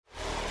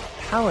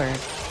Powered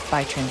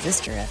by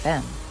Transistor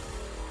FM.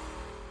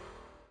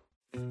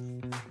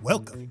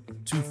 Welcome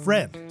to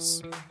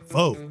Friends,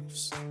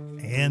 Foes,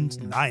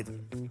 and Neither.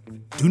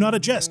 Do not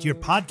adjust your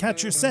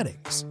podcatcher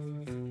settings,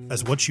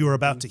 as what you are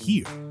about to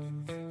hear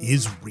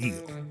is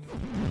real.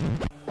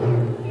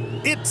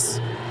 It's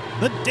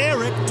the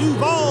Derek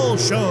Duval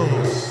Show.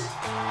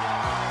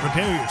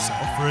 Prepare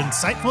yourself for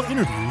insightful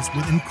interviews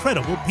with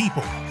incredible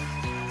people.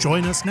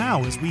 Join us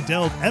now as we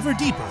delve ever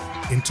deeper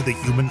into the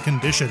human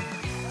condition.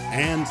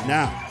 And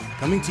now,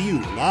 coming to you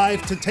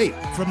live to tape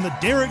from the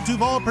Derek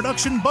Duval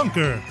production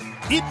bunker,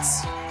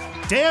 it's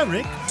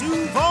Derek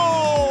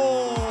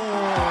Duval!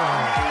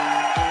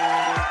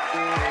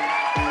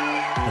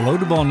 Hello,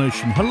 Duval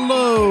Nation.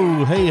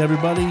 Hello! Hey,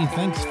 everybody.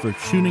 Thanks for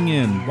tuning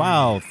in.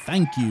 Wow,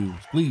 thank you.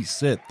 Please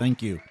sit.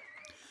 Thank you.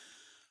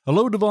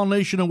 Hello, Duval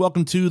Nation, and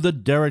welcome to the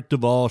Derek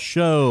Duval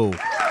Show.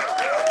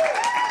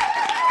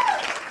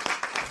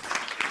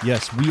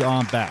 Yes, we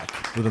are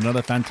back with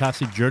another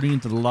fantastic journey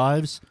into the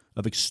lives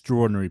of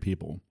extraordinary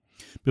people.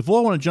 Before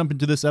I want to jump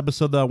into this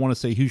episode, though, I want to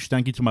say a huge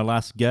thank you to my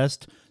last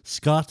guest,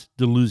 Scott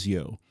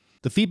DeLuzio.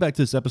 The feedback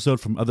to this episode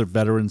from other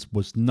veterans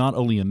was not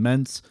only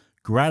immense,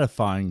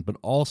 gratifying, but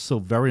also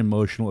very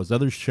emotional as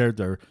others shared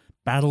their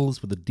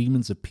battles with the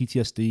demons of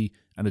PTSD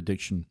and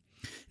addiction.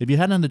 If you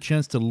hadn't had the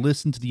chance to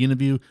listen to the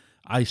interview,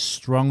 I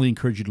strongly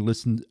encourage you to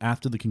listen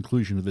after the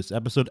conclusion of this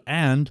episode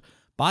and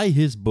buy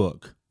his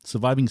book.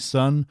 Surviving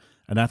Son,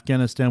 an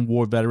Afghanistan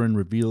war veteran,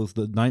 reveals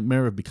the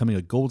nightmare of becoming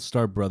a Gold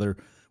Star brother,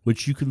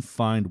 which you can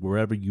find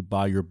wherever you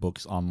buy your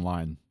books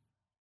online.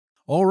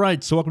 All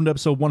right, so welcome to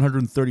episode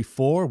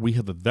 134. We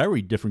have a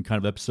very different kind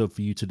of episode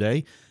for you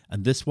today,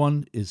 and this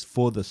one is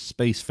for the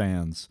space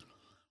fans.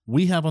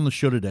 We have on the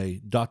show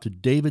today Dr.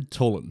 David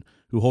Tholen,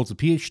 who holds a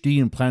PhD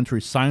in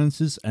planetary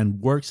sciences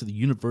and works at the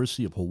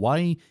University of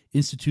Hawaii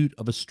Institute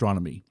of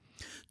Astronomy.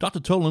 Dr.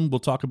 Tholen will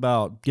talk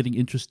about getting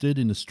interested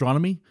in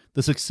astronomy,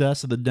 the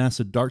success of the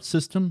NASA DART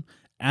system,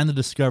 and the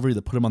discovery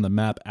that put him on the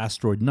map,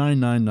 asteroid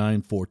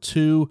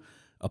 99942,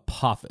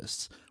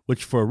 Apophis,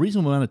 which for a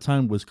reasonable amount of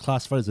time was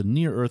classified as a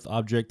near-Earth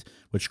object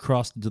which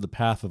crossed into the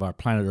path of our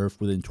planet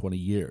Earth within 20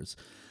 years.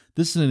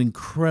 This is an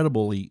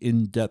incredibly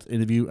in-depth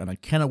interview, and I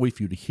cannot wait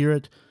for you to hear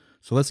it.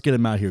 So let's get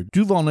him out here.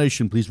 Duval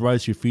Nation, please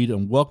rise to your feet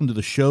and welcome to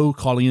the show,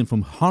 calling in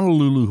from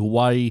Honolulu,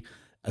 Hawaii,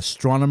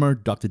 astronomer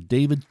Dr.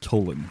 David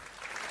Tholen.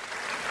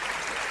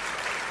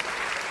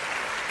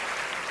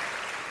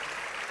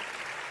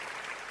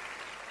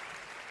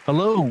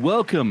 Hello,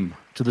 welcome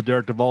to the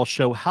Derek Duval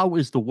Show. How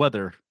is the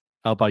weather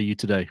out by you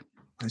today?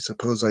 I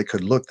suppose I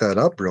could look that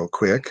up real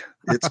quick.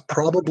 It's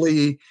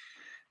probably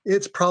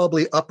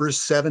upper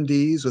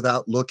 70s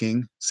without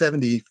looking,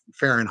 70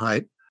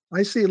 Fahrenheit.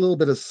 I see a little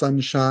bit of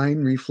sunshine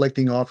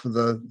reflecting off of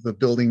the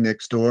building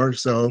next door.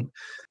 So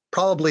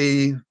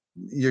probably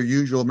your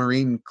usual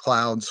marine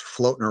clouds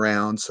floating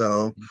around.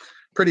 So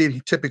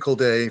pretty typical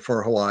day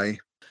for Hawaii.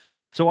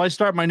 So I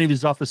start my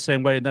interviews off the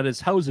same way, and that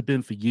is, how has it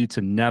been for you to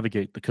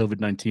navigate the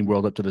COVID-19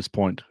 world up to this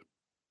point?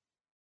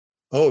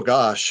 Oh,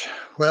 gosh.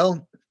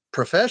 Well,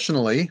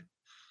 professionally,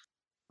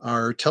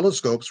 our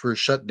telescopes were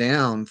shut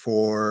down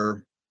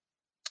for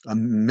a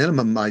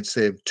minimum, I'd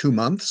say, of 2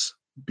 months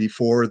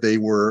before they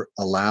were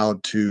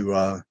allowed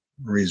to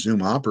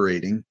resume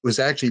operating. It was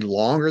actually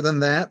longer than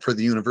that for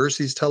the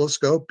university's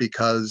telescope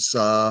because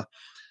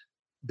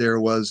there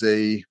was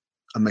a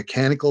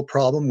mechanical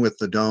problem with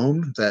the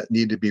dome that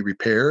needed to be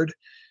repaired.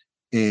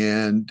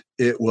 And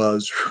it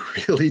was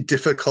really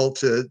difficult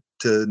to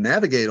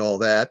navigate all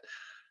that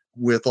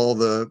with all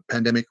the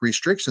pandemic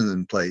restrictions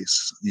in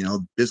place. You know,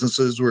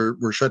 businesses were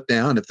shut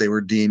down if they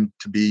were deemed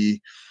to be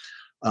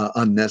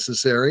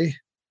unnecessary.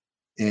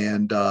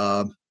 And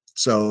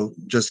so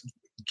just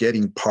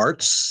getting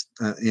parts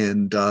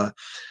and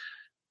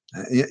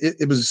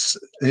it was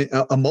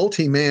a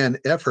multi-man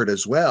effort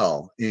as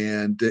well.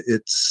 And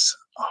it's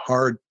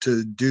hard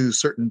to do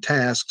certain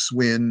tasks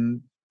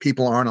when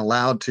people aren't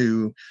allowed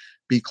to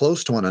be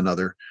close to one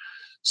another.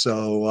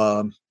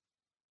 So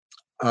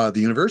the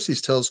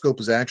university's telescope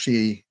was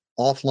actually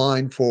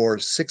offline for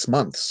 6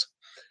 months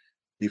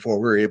before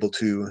we were able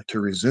to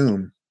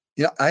resume.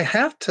 Yeah, I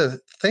have to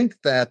think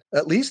that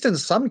at least in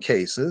some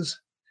cases,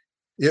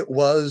 it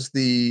was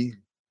the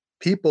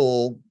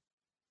people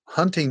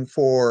hunting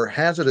for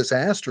hazardous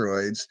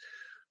asteroids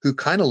who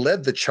kind of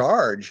led the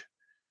charge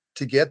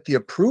to get the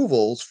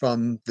approvals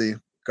from the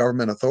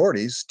government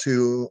authorities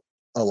to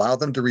allow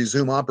them to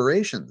resume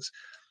operations.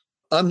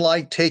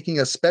 Unlike taking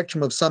a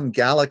spectrum of some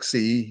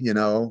galaxy, you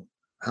know,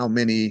 how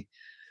many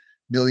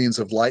millions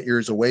of light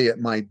years away it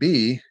might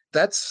be,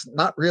 that's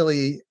not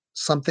really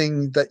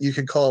something that you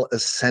could call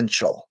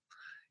essential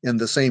in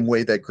the same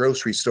way that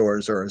grocery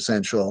stores are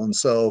essential. And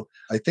so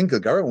I think the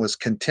government was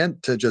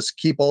content to just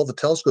keep all the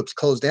telescopes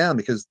closed down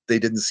because they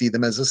didn't see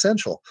them as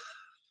essential.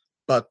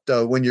 But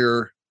when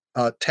you're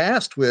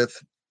tasked with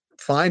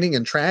finding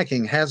and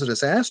tracking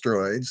hazardous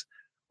asteroids,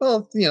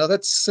 well, you know,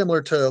 that's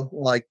similar to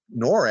like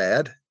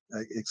NORAD,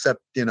 except,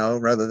 you know,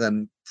 rather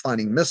than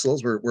finding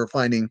missiles, we're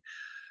finding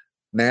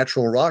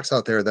natural rocks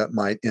out there that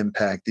might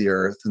impact the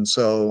Earth. And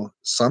so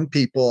some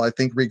people, I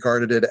think,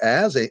 regarded it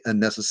as a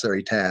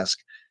necessary task.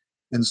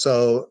 And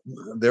so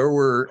there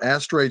were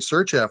asteroid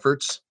search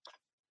efforts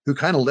who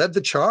kind of led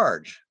the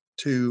charge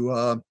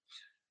to,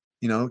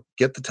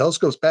 get the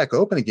telescopes back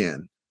open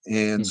again.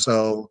 And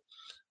so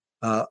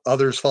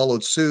others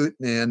followed suit.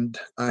 And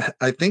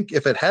I think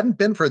if it hadn't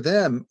been for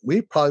them,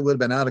 we probably would have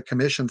been out of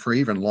commission for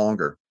even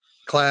longer.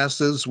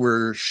 Classes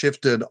were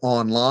shifted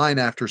online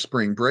after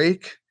spring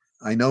break.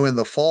 I know in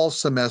the fall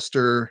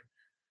semester,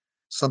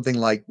 something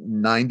like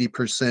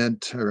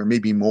 90% or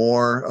maybe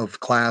more of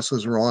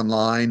classes were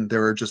online.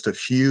 There were just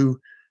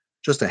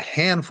a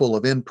handful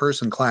of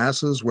in-person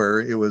classes where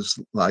it was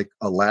like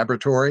a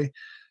laboratory,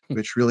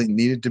 which really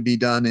needed to be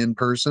done in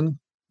person.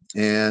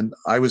 And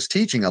I was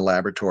teaching a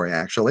laboratory,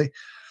 actually.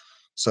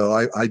 So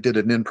I did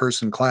an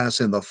in-person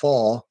class in the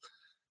fall.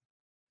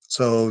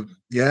 So,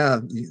 yeah,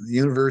 the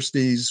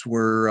universities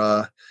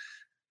were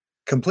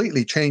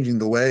completely changing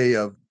the way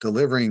of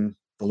delivering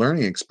the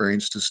learning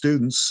experience to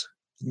students,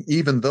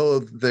 even though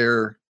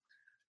they're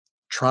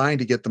trying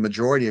to get the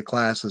majority of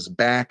classes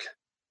back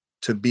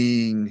to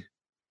being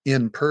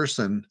in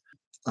person.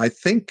 I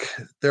think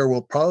there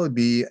will probably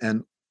be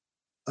an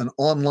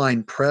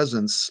online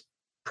presence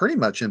pretty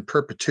much in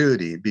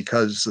perpetuity,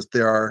 because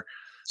there are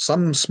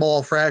some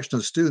small fraction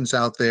of students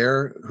out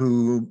there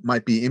who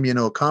might be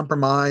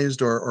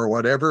immunocompromised or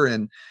whatever,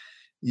 and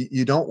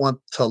you don't want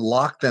to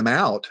lock them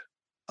out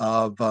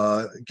of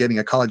getting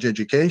a college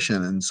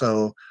education. And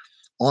so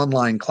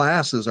online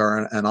classes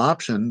are an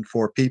option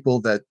for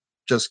people that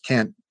just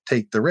can't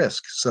take the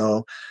risk.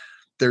 So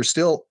they're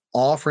still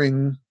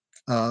offering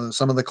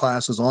some of the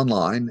classes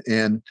online,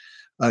 and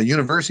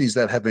universities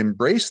that have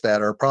embraced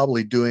that are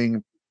probably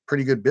doing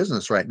pretty good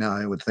business right now,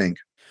 I would think.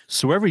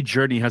 So every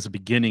journey has a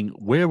beginning.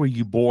 Where were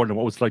you born and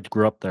what was it like to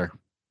grow up there?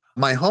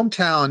 My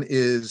hometown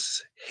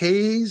is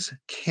Hays,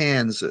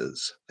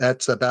 Kansas.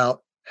 That's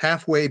about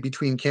halfway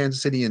between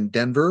Kansas City and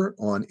Denver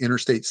on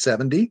Interstate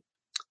 70.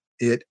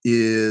 It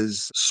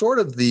is sort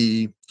of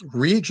the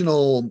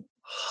regional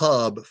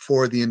hub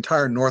for the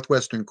entire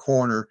northwestern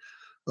corner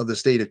of the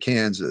state of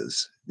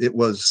Kansas. It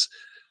was,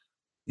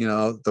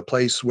 the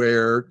place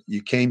where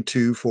you came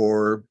to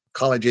for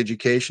college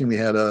education. We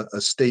had a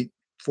state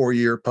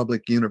 4-year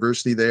public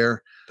university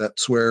there.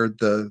 That's where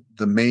the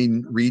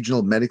main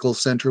regional medical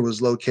center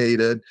was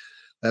located.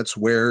 That's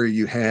where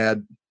you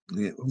had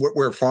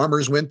where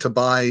farmers went to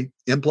buy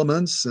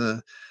implements,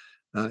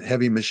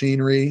 heavy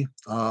machinery.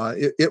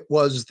 It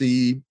was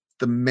the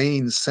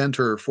main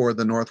center for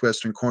the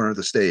northwestern corner of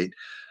the state.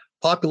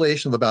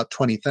 Population of about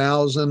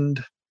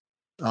 20,000.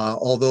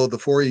 Although the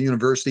 4-year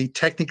university,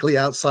 technically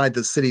outside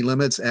the city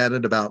limits,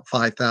 added about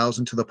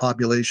 5,000 to the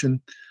population.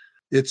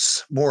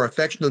 It's more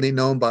affectionately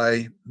known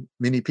by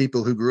many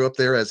people who grew up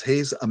there as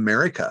Hays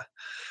America.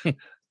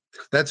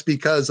 That's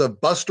because of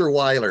Buster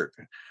Weilert,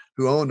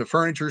 who owned a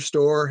furniture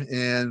store.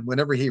 And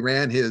whenever he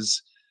ran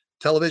his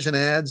television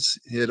ads,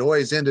 it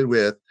always ended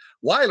with,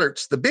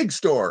 Weilert's the big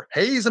store,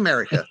 Hays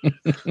America.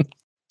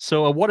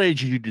 So at what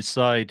age did you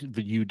decide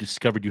that you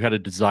discovered you had a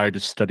desire to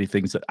study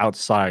things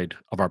outside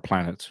of our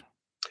planet?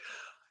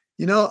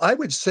 I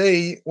would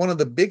say one of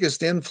the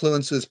biggest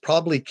influences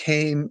probably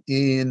came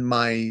in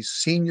my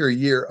senior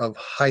year of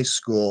high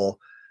school.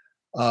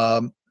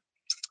 I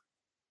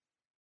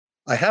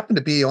happened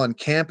to be on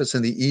campus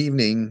in the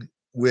evening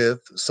with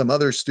some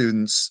other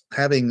students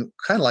having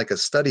kind of like a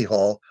study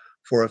hall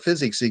for a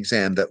physics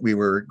exam that we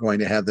were going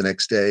to have the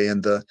next day.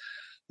 And the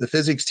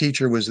physics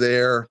teacher was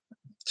there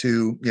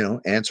to,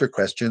 answer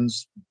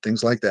questions,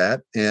 things like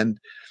that. And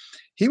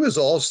he was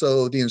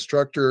also the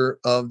instructor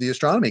of the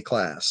astronomy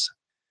class.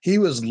 He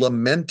was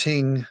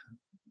lamenting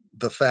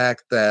the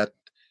fact that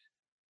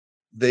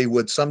they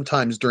would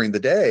sometimes during the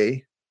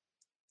day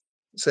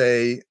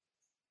say,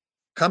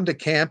 come to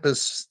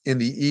campus in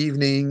the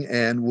evening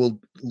and we'll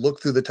look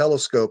through the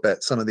telescope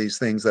at some of these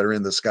things that are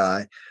in the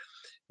sky.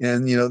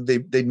 And,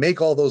 they'd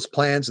make all those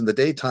plans in the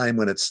daytime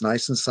when it's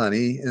nice and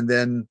sunny. And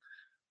then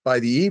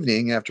by the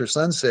evening after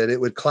sunset, it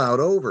would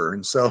cloud over.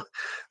 And so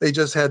they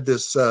just had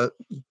this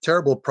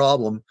terrible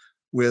problem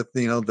with,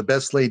 the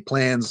best laid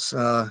plans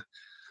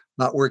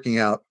not working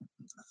out.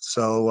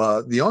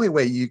 So the only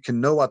way you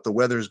can know what the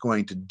weather is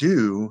going to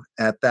do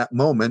at that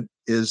moment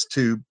is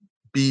to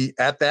be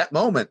at that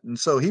moment. And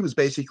so he was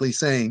basically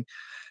saying,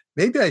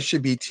 maybe I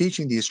should be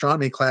teaching the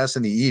astronomy class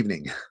in the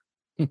evening.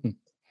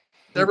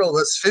 Several of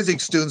us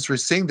physics students were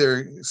sitting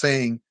there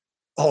saying,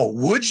 oh,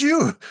 would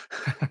you?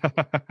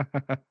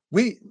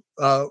 We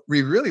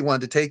really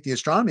wanted to take the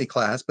astronomy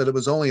class, but it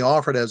was only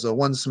offered as a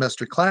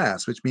 1-semester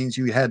class, which means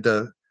you had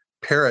to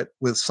pair it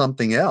with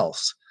something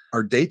else.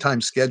 Our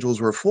daytime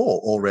schedules were full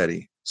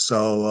already.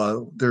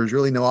 So there's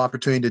really no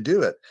opportunity to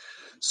do it.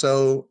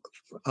 So,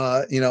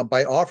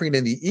 by offering it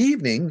in the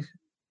evening,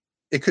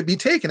 it could be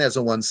taken as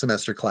a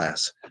 1-semester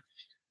class.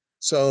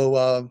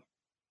 So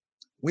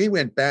we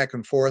went back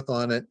and forth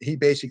on it. He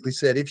basically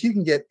said, if you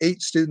can get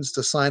 8 students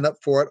to sign up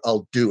for it,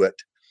 I'll do it.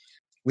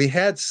 We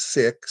had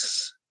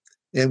 6,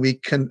 and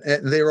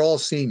they were all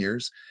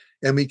seniors.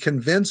 And we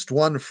convinced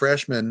one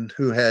freshman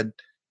who had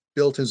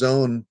built his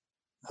own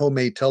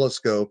homemade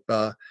telescope.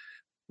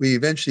 We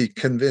eventually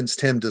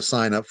convinced him to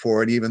sign up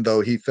for it, even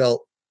though he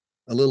felt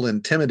a little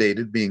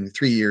intimidated being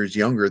 3 years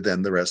younger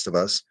than the rest of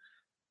us.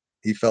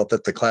 He felt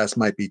that the class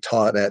might be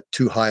taught at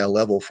too high a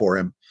level for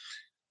him.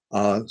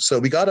 So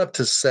we got up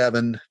to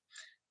 7,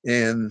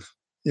 and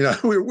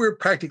we're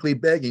practically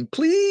begging,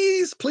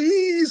 please,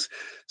 please.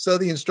 So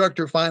the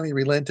instructor finally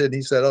relented, and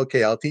he said,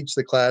 okay, I'll teach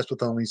the class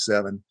with only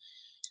 7.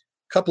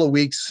 A couple of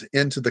weeks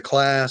into the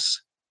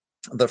class,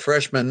 the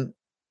freshman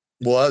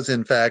was,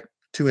 in fact,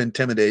 too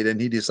intimidated,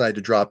 and he decided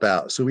to drop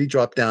out. So we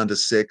dropped down to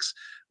 6.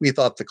 We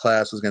thought the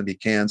class was going to be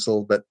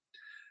canceled, but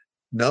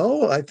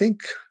no, I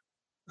think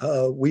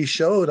we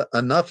showed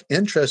enough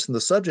interest in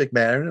the subject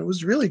matter, and it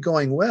was really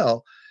going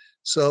well.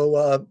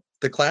 So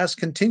the class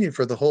continued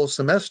for the whole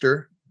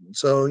semester.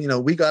 So,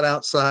 we got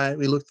outside,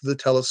 we looked at the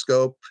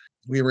telescope,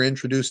 we were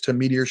introduced to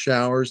meteor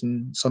showers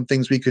and some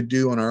things we could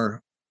do on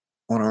our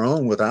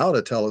own without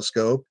a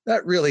telescope.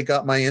 That really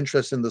got my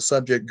interest in the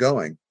subject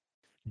going.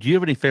 Do you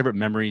have any favorite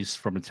memories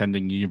from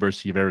attending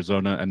University of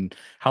Arizona, and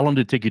how long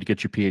did it take you to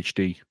get your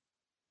PhD?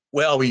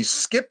 Well, we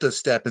skipped a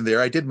step in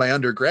there. I did my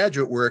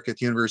undergraduate work at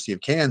the University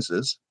of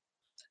Kansas,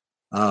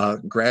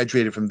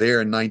 graduated from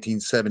there in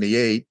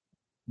 1978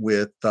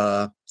 with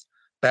a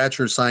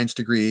bachelor's science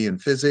degree in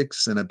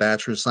physics and a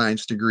bachelor's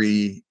science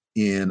degree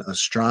in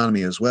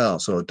astronomy as well.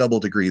 So a double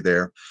degree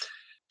there.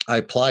 I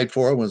applied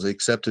for, was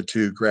accepted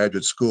to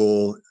graduate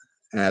school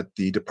at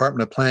the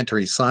Department of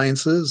Planetary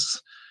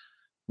Sciences,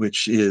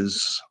 which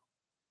is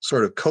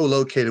sort of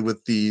co-located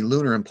with the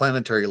Lunar and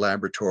Planetary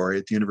Laboratory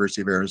at the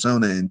University of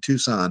Arizona in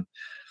Tucson.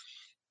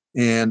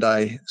 And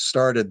I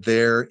started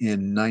there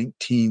in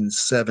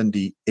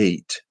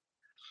 1978.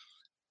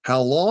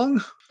 How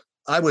long?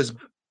 I was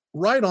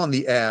right on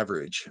the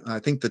average. I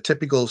think the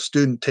typical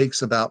student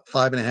takes about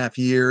 5.5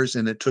 years,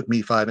 and it took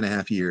me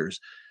 5.5 years.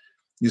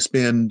 You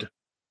spend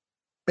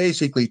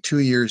basically 2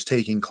 years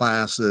taking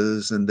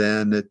classes, and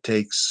then it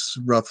takes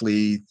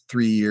roughly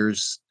 3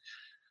 years.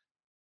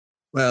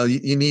 Well,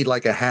 you need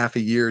like a half a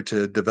year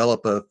to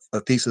develop a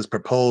thesis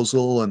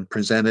proposal and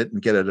present it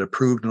and get it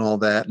approved and all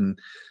that. And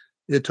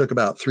it took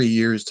about 3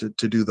 years to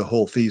do the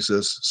whole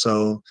thesis.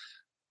 So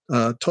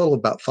total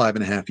about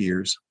 5.5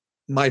 years.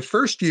 My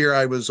first year,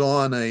 I was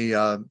on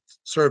a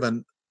sort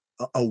of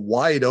a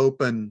wide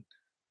open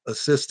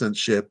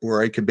assistantship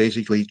where I could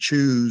basically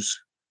choose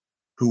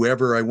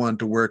whoever I wanted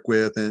to work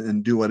with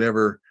and do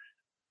whatever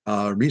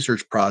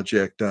research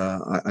project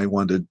I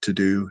wanted to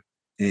do.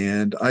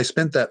 And I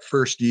spent that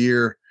first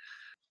year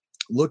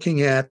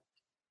looking at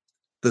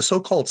the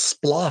so-called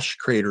splosh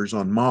craters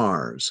on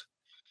Mars,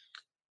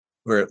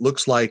 where it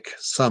looks like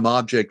some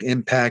object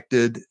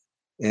impacted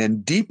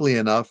and deeply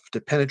enough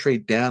to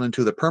penetrate down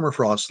into the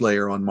permafrost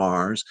layer on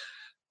Mars,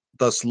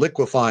 thus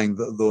liquefying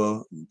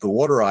the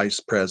water ice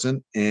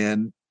present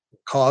and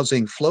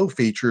causing flow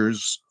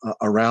features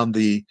around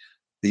the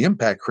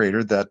impact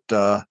crater that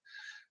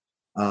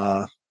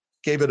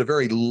gave it a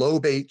very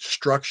lobate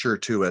structure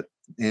to it.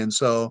 And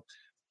so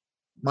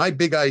my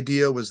big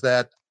idea was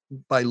that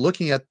by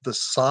looking at the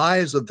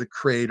size of the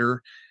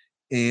crater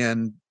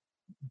and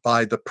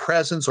by the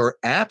presence or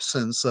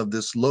absence of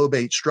this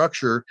lobate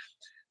structure,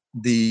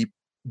 the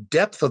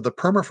depth of the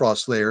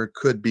permafrost layer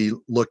could be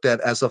looked at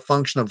as a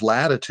function of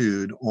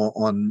latitude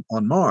on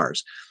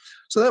Mars.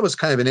 So that was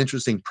kind of an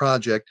interesting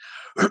project.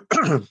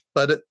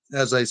 But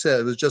as I said,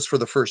 it was just for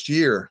the first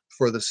year.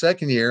 For the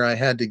second year, I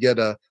had to get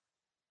a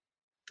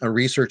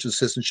research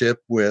assistantship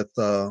with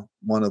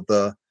one of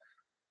the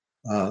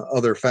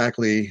other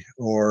faculty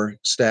or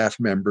staff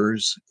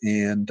members.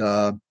 And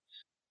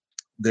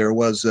there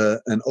was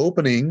an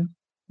opening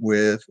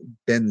with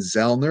Ben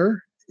Zellner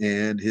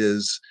and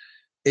his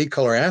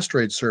 8-color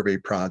asteroid survey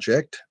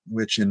project,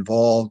 which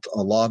involved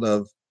a lot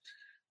of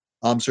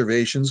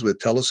observations with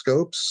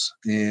telescopes.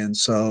 And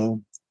so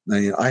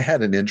I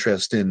had an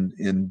interest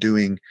in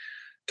doing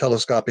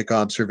telescopic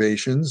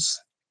observations.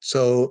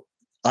 So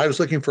I was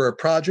looking for a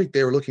project.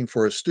 They were looking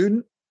for a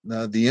student.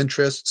 The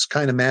interests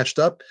kind of matched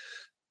up.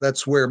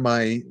 That's where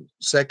my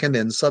second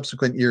and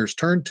subsequent years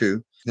turned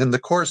to. In the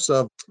course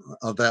of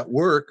that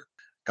work,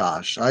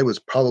 gosh, I was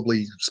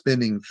probably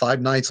spending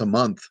 5 nights a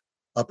month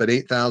up at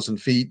 8,000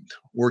 feet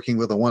working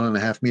with a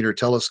 1.5 meter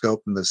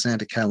telescope in the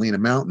Santa Catalina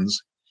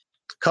Mountains.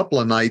 A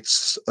couple of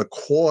nights a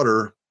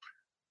quarter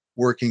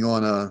working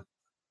on a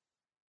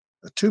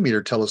 2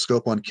 meter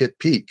telescope on Kitt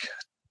Peak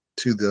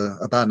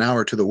about an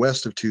hour to the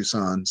west of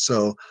Tucson.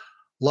 So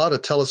a lot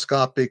of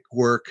telescopic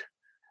work.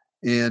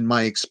 And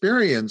my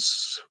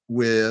experience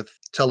with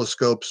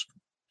telescopes,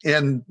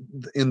 and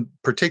in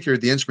particular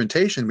the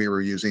instrumentation we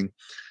were using,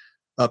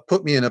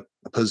 put me in a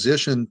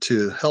position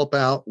to help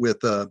out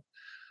with a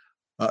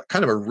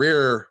kind of a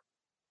rare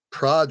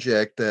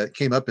project that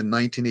came up in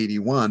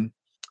 1981.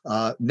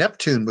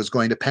 Neptune was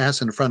going to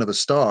pass in front of a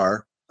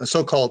star, a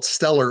so-called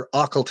stellar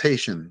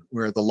occultation,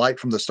 where the light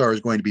from the star is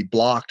going to be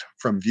blocked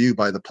from view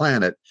by the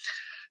planet.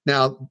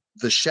 Now,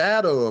 the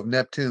shadow of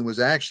Neptune was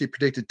actually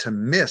predicted to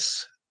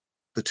miss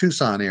the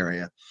Tucson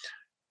area.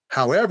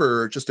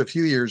 However, just a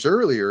few years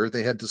earlier,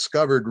 they had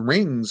discovered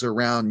rings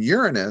around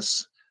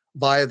Uranus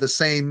via the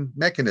same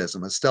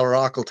mechanism, a stellar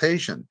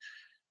occultation.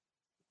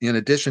 In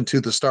addition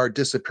to the star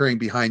disappearing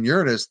behind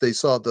Uranus, they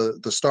saw the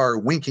star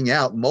winking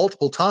out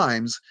multiple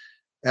times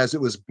as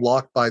it was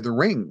blocked by the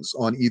rings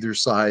on either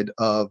side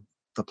of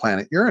the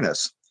planet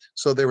Uranus.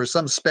 So there was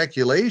some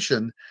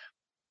speculation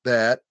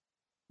that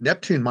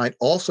Neptune might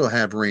also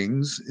have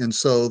rings. And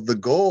so the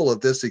goal of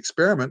this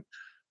experiment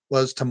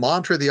was to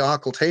monitor the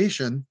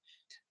occultation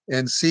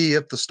and see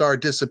if the star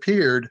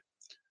disappeared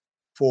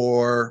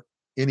for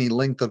any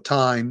length of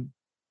time,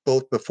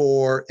 both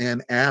before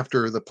and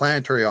after the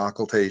planetary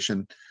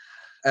occultation.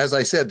 As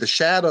I said, the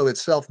shadow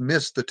itself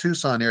missed the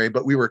Tucson area,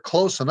 but we were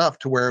close enough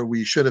to where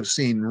we should have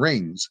seen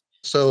rings.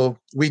 So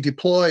we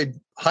deployed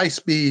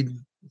high-speed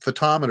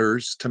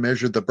photometers to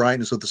measure the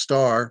brightness of the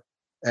star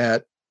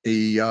at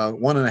a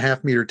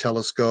 1.5-meter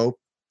telescope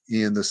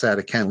in the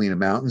Santa Catalina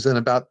Mountains, and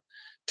about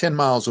 10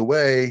 miles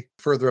away,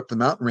 further up the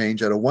mountain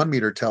range, at a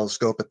 1-meter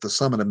telescope at the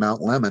summit of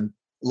Mount Lemmon.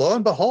 Lo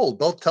and behold,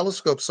 both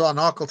telescopes saw an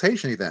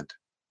occultation event.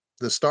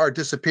 The star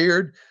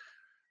disappeared,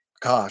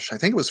 gosh, I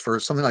think it was for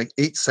something like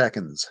 8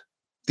 seconds.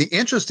 The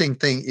interesting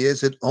thing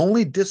is it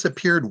only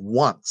disappeared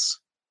once.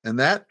 And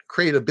that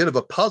created a bit of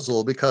a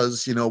puzzle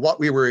because, what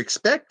we were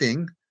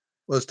expecting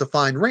was to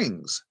find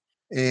rings.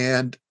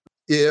 And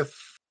if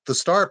the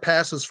star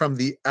passes from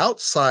the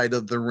outside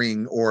of the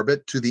ring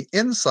orbit to the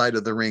inside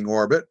of the ring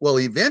orbit, well,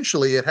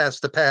 eventually it has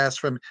to pass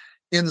from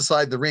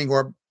inside the ring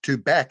orbit to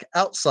back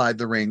outside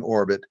the ring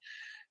orbit.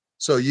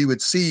 So you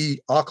would see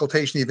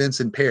occultation events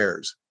in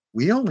pairs.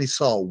 We only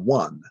saw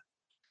one.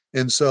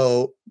 And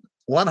so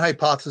one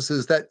hypothesis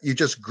is that you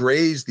just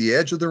grazed the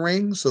edge of the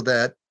ring so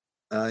that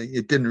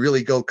it didn't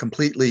really go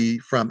completely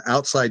from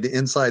outside to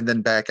inside and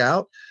then back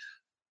out.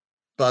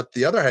 But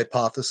the other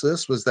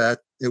hypothesis was that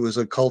it was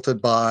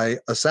occulted by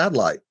a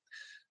satellite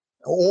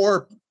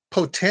or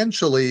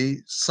potentially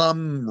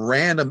some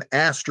random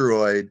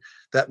asteroid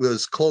that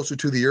was closer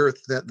to the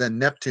Earth than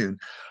Neptune.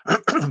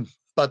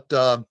 But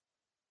the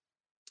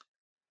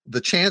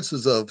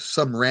chances of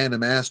some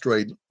random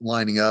asteroid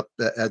lining up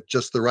at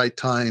just the right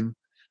time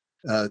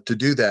to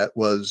do that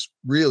was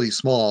really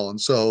small.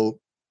 And so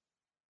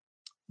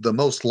the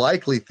most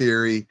likely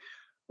theory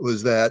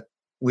was that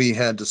we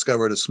had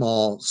discovered a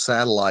small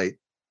satellite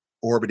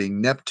orbiting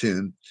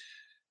Neptune.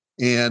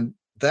 And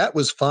that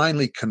was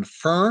finally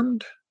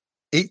confirmed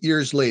 8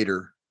 years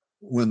later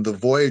when the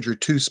Voyager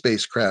 2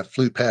 spacecraft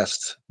flew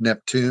past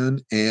Neptune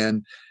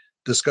and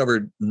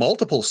discovered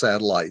multiple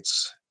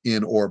satellites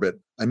in orbit.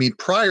 I mean,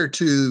 prior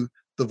to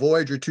the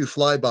Voyager 2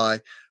 flyby,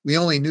 we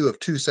only knew of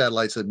 2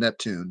 satellites at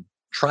Neptune,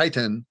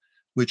 Triton,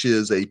 which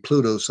is a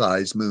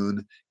Pluto-sized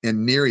moon,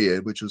 and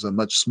Nereid, which was a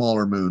much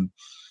smaller moon.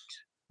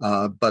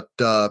 But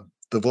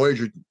the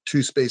Voyager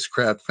 2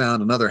 spacecraft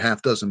found another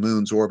half dozen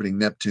moons orbiting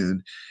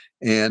Neptune,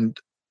 and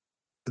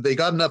they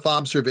got enough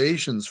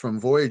observations from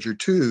Voyager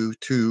 2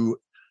 to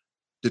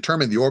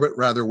determine the orbit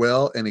rather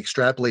well and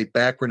extrapolate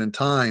backward in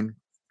time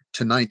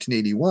to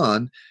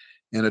 1981.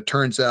 And it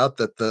turns out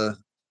that the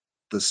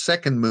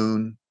second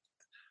moon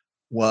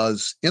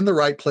was in the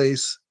right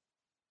place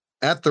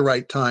at the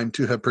right time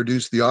to have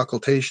produced the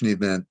occultation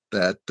event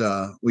that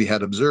we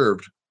had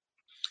observed.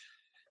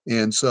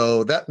 And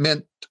so that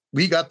meant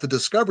we got the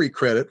discovery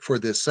credit for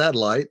this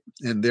satellite,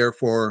 and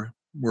therefore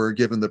were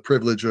given the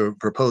privilege of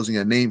proposing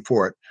a name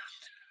for it.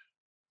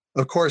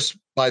 Of course,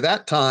 by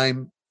that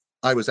time,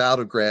 I was out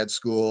of grad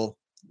school,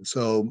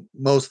 so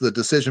most of the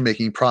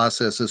decision-making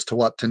process as to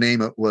what to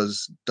name it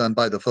was done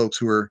by the folks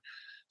who were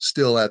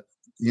still at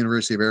the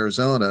University of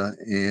Arizona.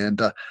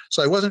 And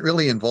so I wasn't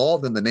really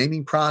involved in the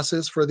naming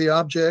process for the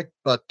object,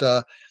 but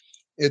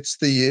it's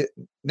the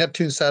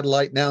Neptune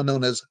satellite now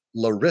known as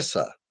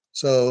Larissa.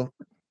 So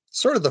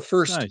sort of the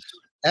first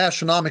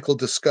astronomical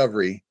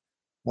discovery,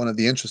 one of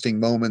the interesting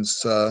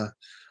moments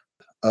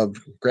of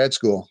grad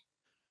school.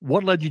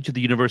 What led you to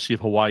the University of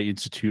Hawaii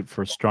Institute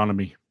for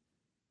Astronomy?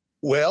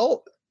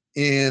 Well,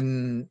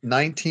 in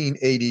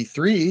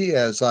 1983,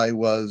 as I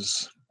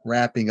was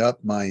wrapping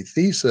up my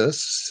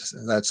thesis,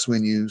 that's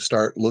when you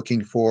start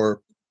looking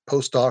for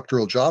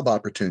postdoctoral job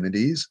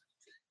opportunities.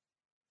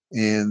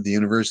 And the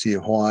University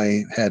of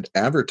Hawaii had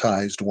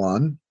advertised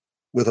one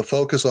with a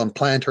focus on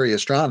planetary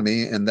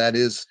astronomy, and that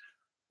is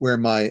where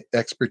my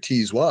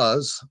expertise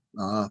was,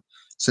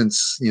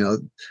 since,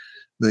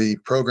 the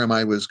program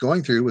I was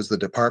going through was the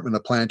Department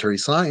of Planetary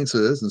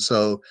Sciences. And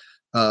so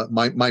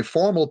my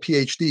formal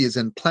PhD is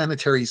in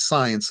planetary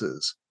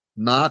sciences,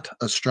 not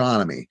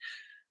astronomy.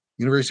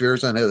 University of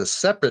Arizona has a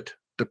separate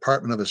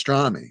Department of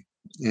Astronomy.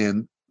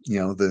 And,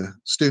 the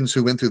students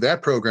who went through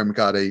that program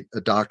got a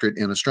doctorate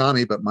in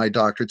astronomy, but my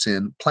doctorate's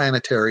in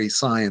planetary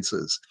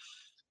sciences.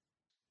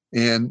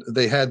 And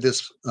they had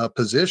this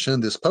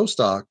position, this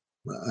postdoc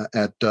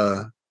at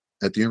the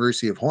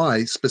University of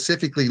Hawaii,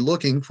 specifically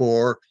looking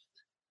for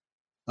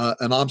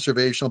an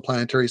observational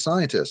planetary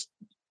scientist.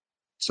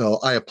 So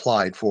I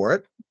applied for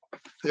it.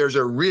 There's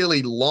a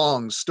really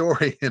long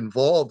story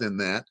involved in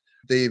that.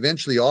 They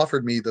eventually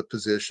offered me the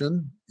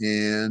position,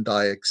 and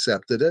I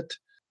accepted it.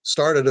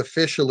 started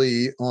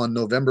officially on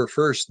November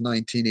 1st,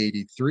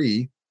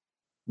 1983.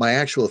 My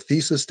actual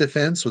thesis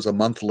defense was a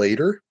month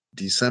later,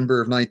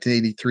 December of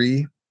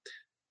 1983.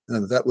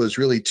 And that was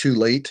really too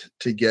late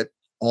to get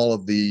all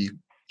of the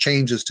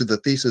changes to the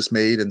thesis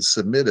made and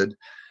submitted.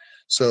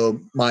 So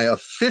my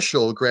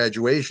official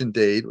graduation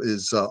date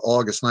is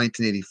August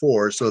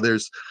 1984. So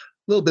there's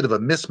a little bit of a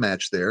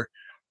mismatch there.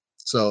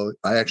 So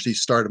I actually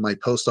started my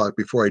postdoc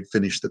before I'd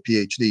finished the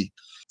PhD,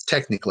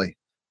 technically.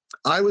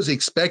 I was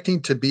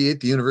expecting to be at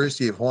the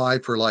University of Hawaii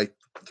for like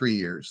 3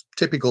 years,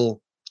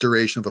 typical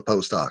duration of a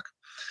postdoc.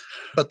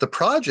 But the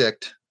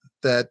project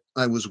that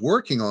I was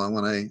working on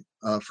when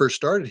I first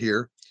started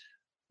here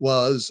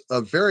was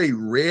a very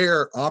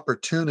rare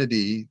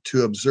opportunity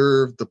to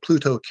observe the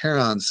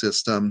Pluto-Charon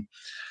system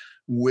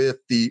with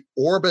the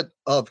orbit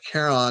of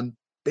Charon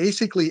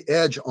basically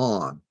edge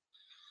on.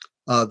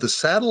 The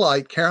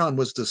satellite Charon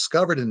was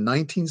discovered in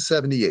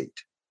 1978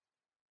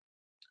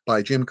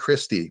 by Jim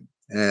Christie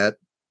at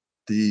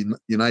the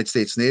United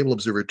States Naval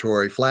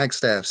Observatory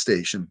Flagstaff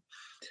Station.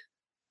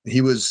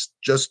 He was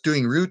just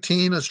doing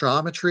routine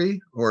astrometry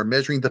or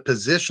measuring the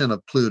position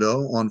of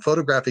Pluto on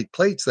photographic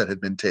plates that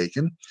had been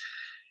taken.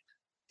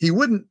 He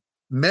wouldn't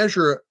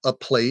measure a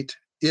plate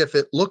if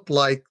it looked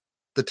like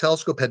the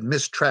telescope had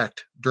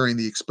mistracked during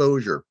the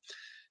exposure.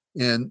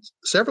 And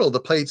several of the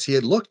plates he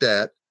had looked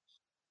at,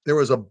 there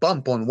was a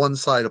bump on one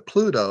side of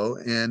Pluto,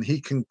 and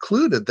he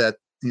concluded that,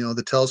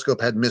 the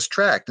telescope had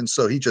mistracked. And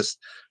so he just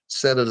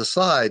set it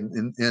aside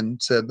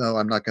and said, no,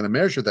 I'm not going to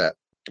measure that.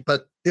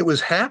 But it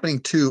was happening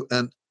to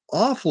an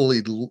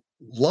awfully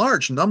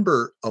large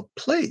number of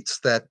plates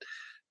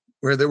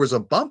where there was a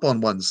bump on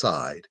one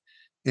side.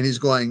 And he's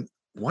going,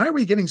 why are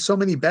we getting so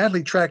many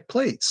badly tracked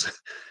plates?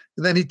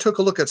 And then he took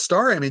a look at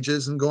star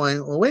images and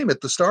going, well, wait a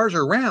minute, the stars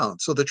are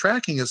round, so the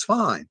tracking is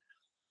fine.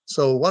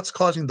 So what's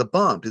causing the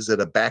bump? Is it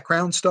a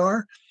background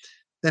star?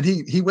 Then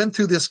he went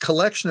through this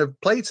collection of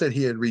plates that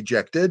he had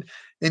rejected,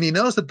 and he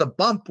knows that the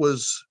bump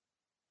was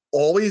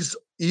always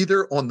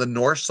either on the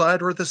north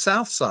side or the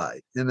south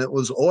side, and it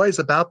was always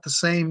about the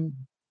same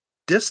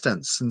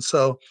distance. And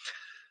so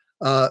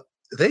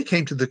they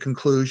came to the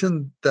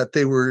conclusion that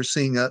they were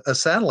seeing a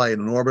satellite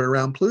in orbit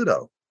around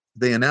Pluto.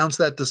 They announced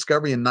that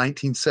discovery in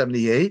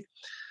 1978,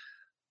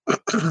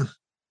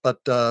 but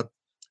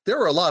there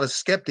were a lot of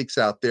skeptics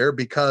out there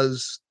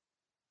because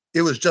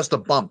it was just a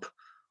bump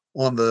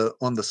on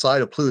the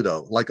side of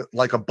Pluto,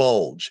 like a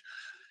bulge.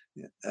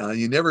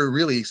 You never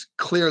really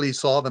clearly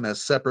saw them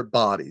as separate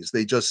bodies.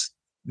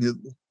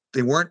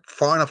 They weren't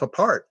far enough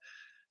apart.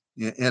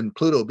 And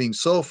Pluto being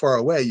so far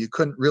away, you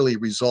couldn't really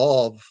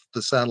resolve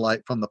the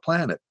satellite from the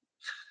planet.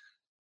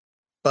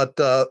 But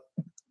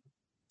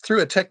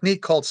through a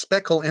technique called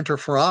speckle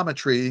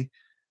interferometry,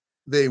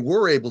 they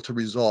were able to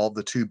resolve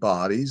the two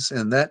bodies,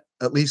 and that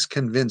at least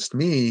convinced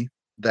me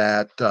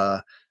that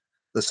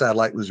the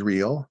satellite was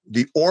real.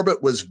 The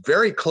orbit was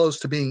very close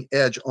to being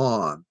edge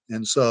on,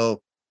 and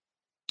so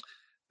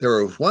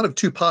there was one of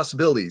two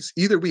possibilities.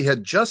 Either we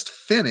had just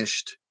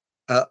finished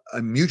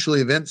a mutual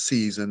event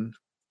season,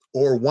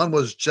 or one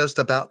was just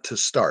about to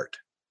start.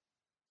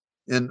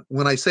 And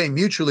when I say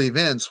mutual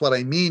events, what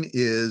I mean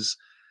is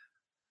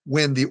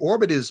when the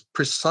orbit is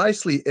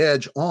precisely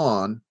edge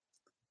on,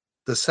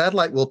 the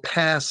satellite will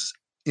pass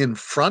in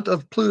front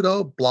of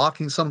Pluto,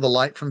 blocking some of the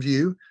light from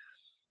view,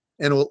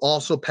 and it will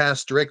also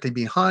pass directly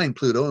behind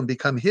Pluto and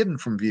become hidden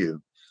from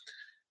view.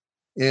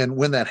 And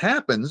when that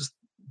happens,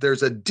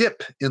 there's a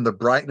dip in the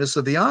brightness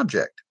of the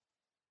object.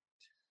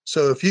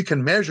 So if you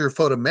can measure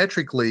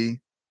photometrically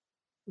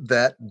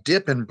that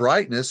dip in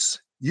brightness,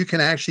 you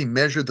can actually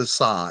measure the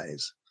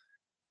size.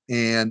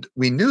 And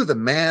we knew the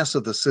mass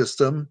of the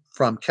system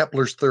from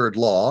Kepler's third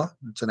law.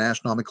 It's an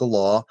astronomical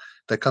law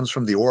that comes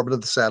from the orbit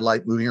of the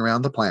satellite moving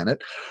around the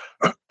planet.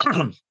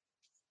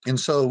 And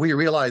so we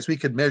realized we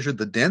could measure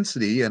the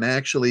density and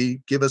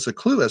actually give us a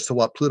clue as to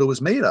what Pluto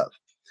was made of.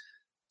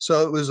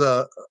 So it was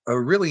a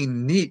really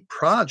neat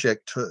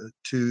project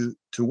to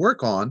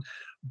work on.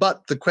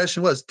 But the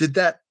question was, did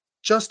that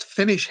just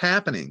finish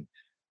happening?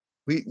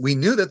 We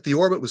knew that the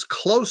orbit was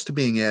close to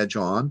being edge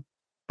on,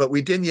 but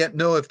we didn't yet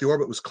know if the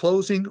orbit was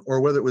closing or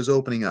whether it was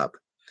opening up.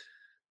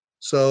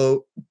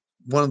 So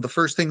one of the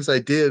first things I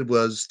did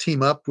was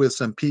team up with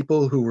some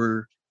people who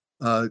were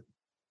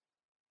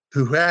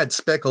who had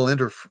speckle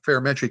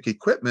interferometric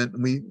equipment,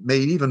 and we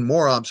made even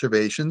more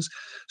observations,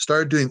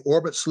 started doing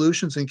orbit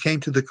solutions, and came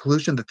to the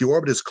conclusion that the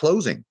orbit is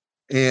closing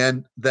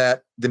and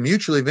that the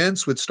mutual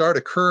events would start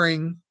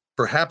occurring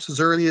perhaps as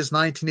early as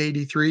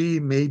 1983,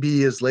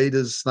 maybe as late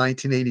as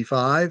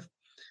 1985.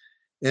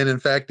 And in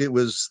fact, it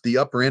was the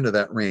upper end of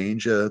that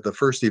range. The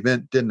first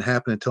event didn't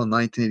happen until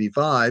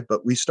 1985,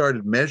 but we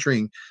started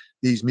measuring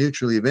these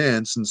mutual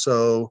events. And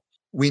so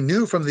we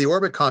knew from the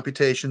orbit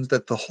computations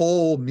that the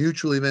whole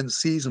mutual event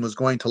season was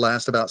going to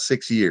last about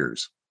 6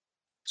 years.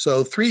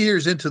 So 3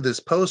 years into this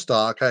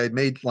postdoc, I had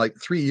made like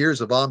 3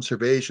 years of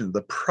observation.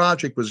 The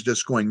project was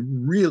just going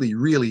really,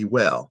 really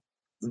well.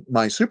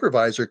 my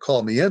supervisor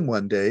called me in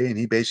one day and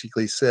he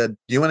basically said,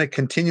 "Do you want to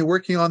continue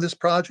working on this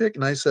project?"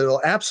 And I said,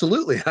 "Oh,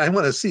 absolutely. I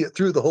want to see it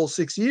through the whole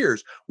 6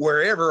 years,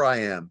 wherever I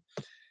am."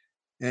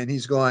 And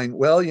he's going,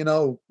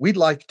 "Well, we'd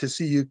like to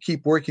see you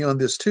keep working on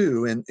this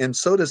too. And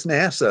so does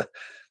NASA."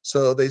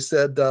 So they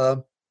said,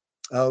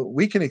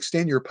 "We can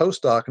extend your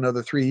postdoc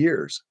another 3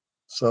 years."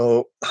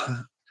 So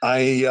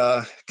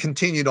I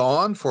continued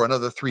on for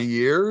another 3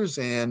 years.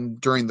 And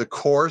during the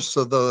course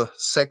of the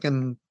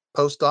second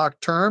postdoc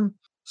term,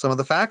 some of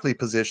the faculty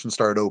positions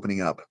started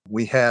opening up.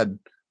 We had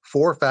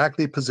 4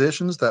 faculty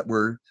positions that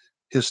were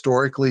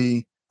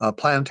historically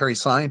planetary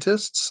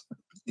scientists.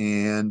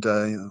 And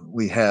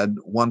we had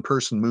one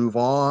person move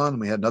on.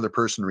 We had another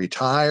person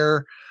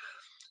retire.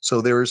 So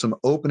there were some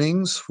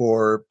openings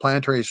for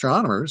planetary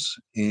astronomers.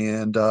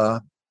 And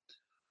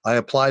I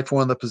applied for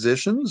one of the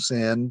positions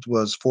and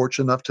was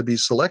fortunate enough to be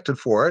selected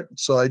for it.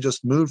 So I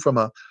just moved from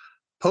a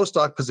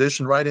postdoc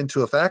position right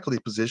into a faculty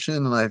position,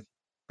 and I've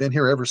been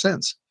here ever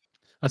since.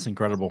 That's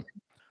incredible.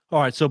 All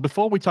right, so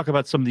before we talk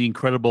about some of the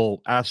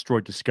incredible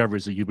asteroid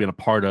discoveries that you've been a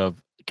part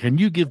of, can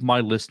you give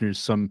my listeners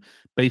some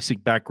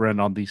basic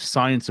background on the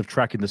science of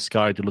tracking the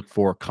sky to look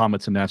for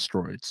comets and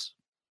asteroids?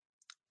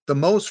 The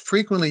most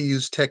frequently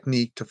used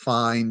technique to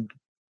find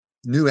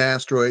new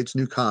asteroids,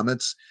 new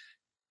comets,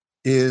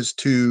 is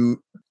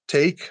to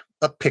take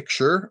a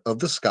picture of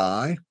the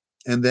sky,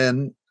 and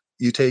then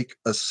you take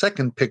a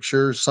second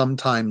picture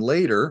sometime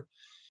later.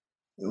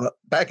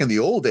 Back in the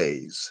old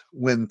days,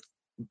 when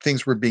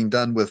things were being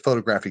done with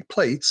photographic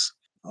plates,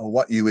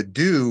 what you would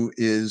do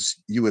is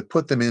you would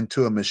put them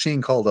into a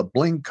machine called a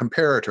blink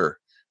comparator.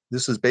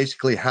 This is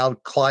basically how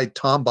Clyde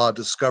Tombaugh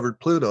discovered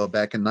Pluto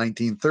back in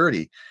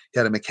 1930. He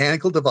had a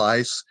mechanical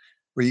device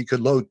where you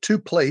could load 2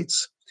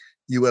 plates.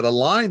 You would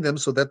align them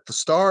so that the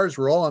stars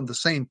were all in the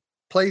same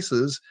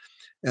places,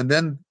 and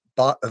then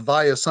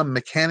via some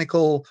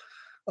mechanical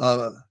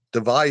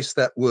device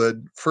that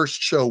would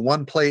first show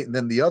one plate and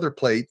then the other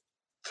plate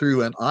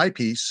through an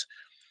eyepiece,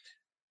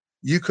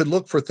 you could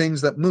look for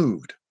things that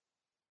moved.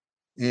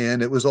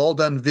 And it was all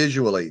done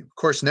visually. Of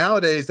course,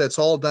 nowadays, that's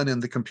all done in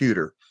the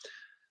computer.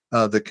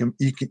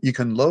 You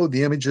can load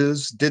the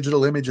images,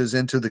 digital images,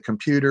 into the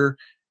computer,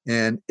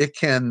 and it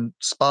can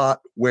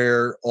spot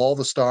where all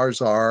the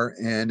stars are,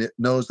 and it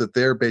knows that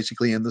they're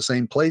basically in the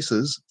same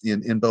places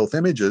in both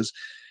images.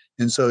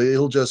 And so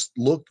it'll just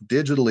look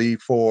digitally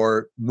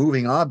for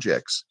moving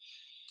objects.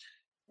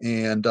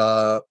 And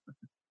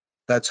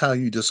that's how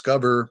you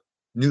discover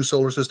new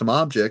solar system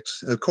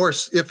objects. Of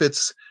course, if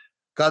it's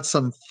got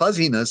some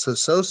fuzziness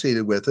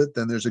associated with it,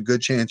 then there's a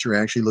good chance you're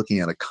actually looking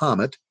at a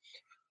comet.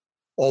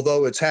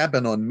 Although it's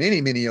happened on many,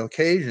 many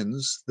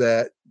occasions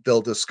that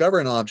they'll discover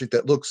an object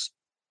that looks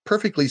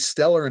perfectly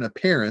stellar in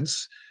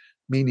appearance,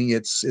 meaning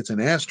it's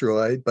an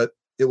asteroid, but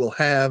it will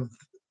have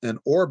an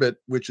orbit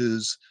which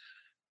is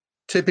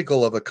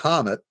typical of a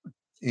comet.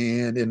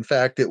 And in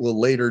fact, it will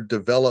later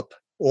develop,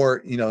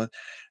 or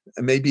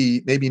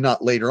maybe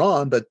not later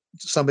on, but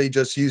somebody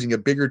just using a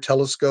bigger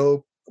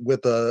telescope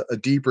with a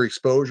deeper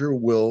exposure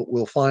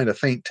will find a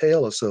faint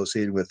tail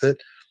associated with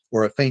it,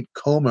 or a faint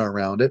coma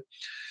around it.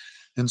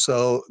 And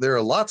so there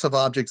are lots of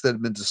objects that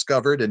have been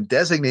discovered and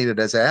designated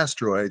as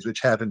asteroids,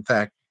 which have in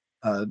fact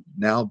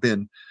now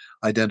been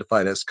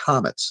identified as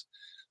comets.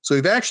 So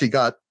we've actually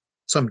got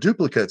some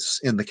duplicates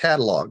in the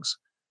catalogs.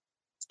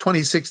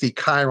 2060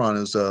 Chiron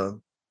is a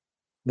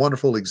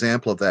wonderful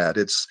example of that.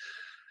 It's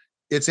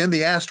in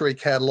the asteroid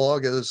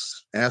catalog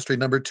as asteroid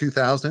number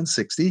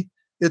 2060.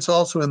 It's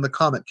also in the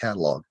comet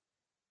catalog.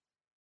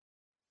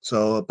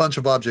 So a bunch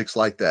of objects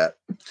like that.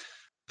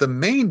 The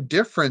main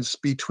difference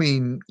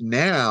between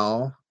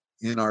now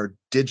in our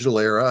digital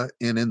era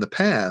and in the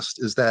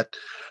past is that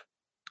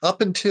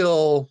up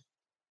until,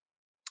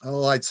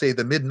 I'd say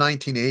the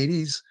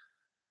mid-1980s,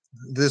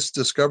 this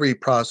discovery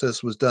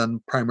process was done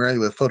primarily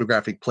with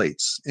photographic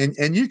plates.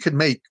 And you could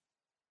make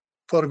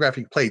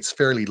photographic plates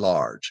fairly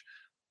large.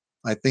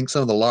 I think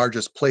some of the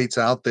largest plates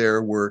out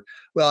there were,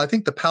 I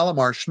think the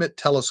Palomar-Schmidt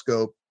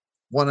telescope,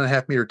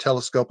 1.5 meter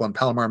telescope on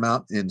Palomar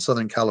Mountain in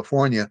Southern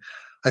California,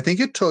 I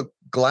think it took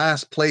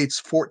glass plates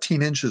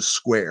 14 inches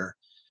square.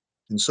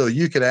 And so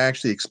you could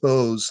actually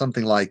expose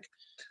something like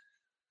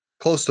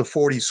close to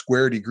 40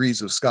 square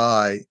degrees of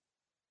sky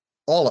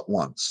all at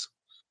once.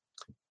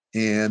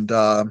 And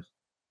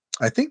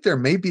I think there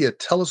may be a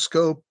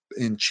telescope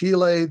in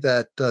Chile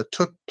that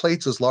took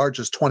plates as large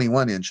as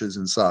 21 inches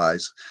in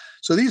size.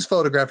 So these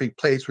photographic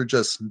plates were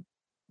just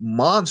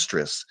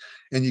monstrous,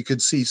 and you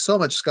could see so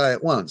much sky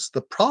at once.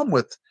 The problem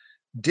with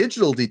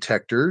digital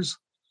detectors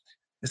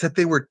is that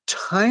they were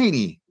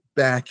tiny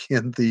back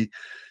in the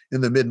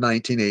mid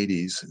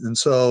 1980s, and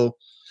so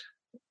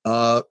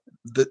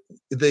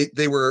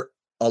they were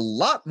a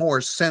lot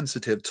more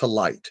sensitive to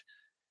light,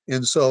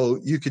 and so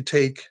you could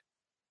take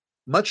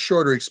much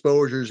shorter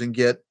exposures and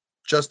detect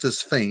just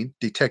as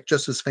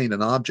faint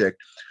an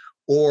object,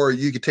 or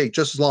you could take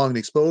just as long an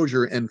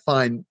exposure and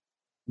find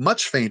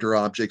much fainter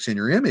objects in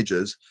your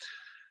images,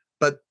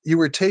 but you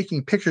were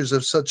taking pictures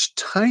of such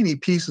tiny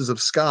pieces of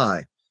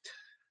sky.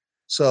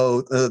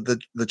 So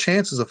the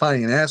chances of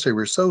finding an asteroid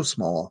were so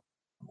small.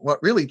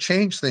 What really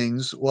changed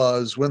things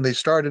was when they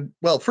started.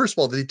 Well, first of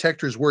all, the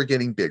detectors were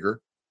getting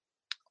bigger,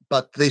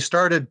 but they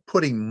started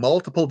putting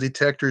multiple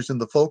detectors in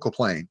the focal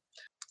plane.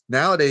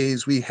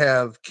 Nowadays, we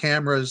have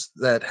cameras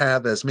that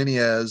have as many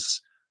as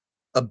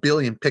a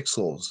billion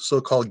pixels,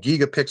 so-called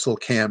gigapixel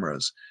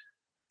cameras.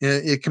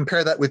 And you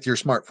compare that with your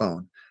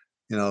smartphone,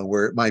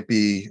 where it might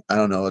be, I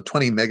don't know, a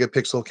 20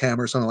 megapixel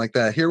camera or something like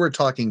that. Here we're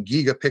talking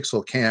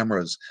gigapixel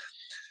cameras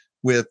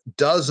with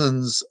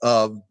dozens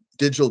of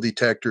digital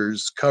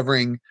detectors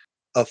covering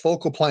a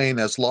focal plane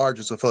as large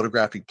as a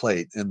photographic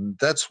plate. And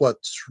that's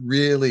what's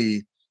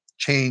really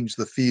changed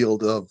the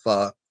field of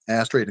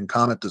asteroid and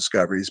comet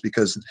discoveries,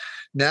 because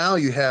now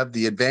you have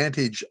the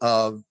advantage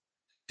of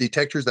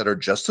detectors that are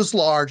just as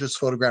large as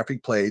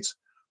photographic plates,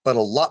 but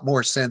a lot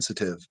more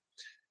sensitive.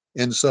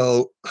 And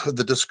so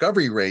the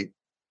discovery rate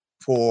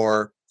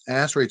for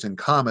asteroids and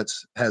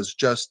comets has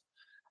just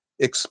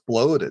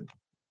exploded,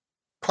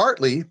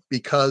 partly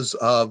because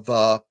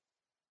of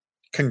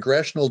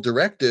congressional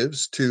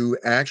directives to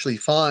actually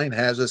find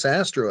hazardous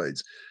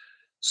asteroids.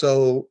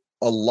 So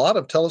a lot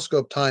of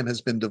telescope time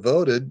has been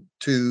devoted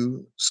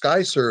to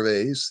sky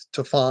surveys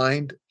to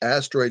find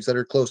asteroids that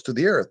are close to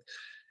the Earth.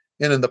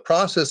 And in the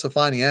process of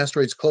finding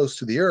asteroids close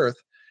to the Earth,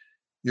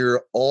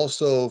 you're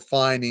also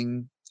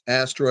finding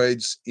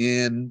asteroids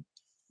in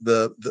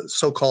the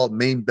so-called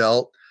main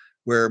belt,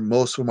 where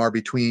most of them are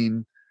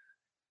between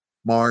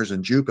Mars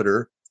and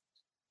Jupiter.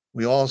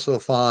 We also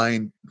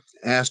find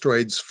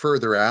asteroids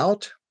further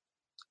out.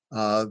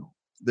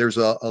 There's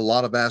a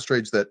lot of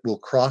asteroids that will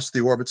cross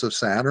the orbits of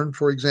Saturn,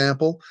 for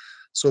example,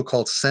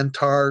 so-called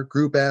Centaur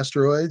group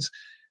asteroids.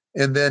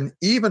 And then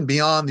even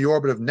beyond the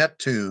orbit of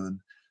Neptune,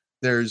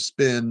 there's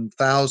been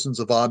thousands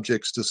of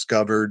objects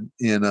discovered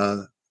in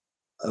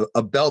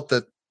a belt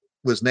that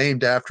was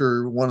named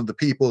after one of the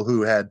people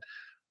who had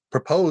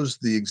proposed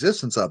the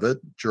existence of it,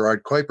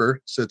 Gerard Kuiper.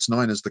 So it's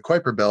known as the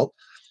Kuiper Belt.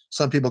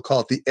 Some people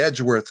call it the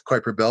Edgeworth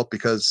Kuiper Belt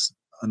because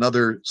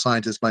another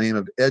scientist by the name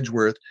of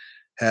Edgeworth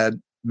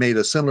had made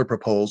a similar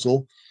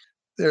proposal.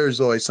 There's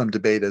always some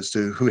debate as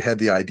to who had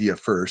the idea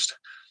first.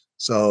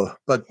 So,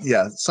 but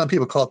yeah, some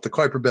people call it the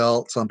Kuiper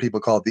Belt. Some people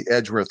call it the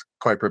Edgeworth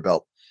Kuiper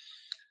Belt.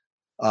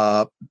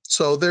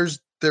 So there's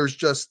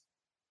just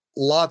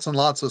lots and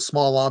lots of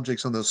small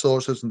objects in the solar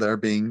system that are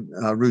being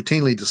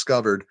routinely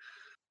discovered.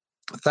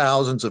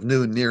 Thousands of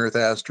new near-Earth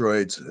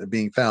asteroids are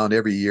being found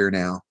every year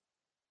now.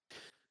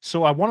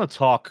 So I want to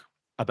talk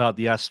about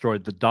the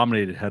asteroid that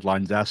dominated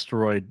headlines,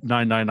 asteroid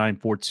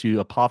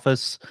 99942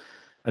 Apophis,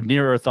 a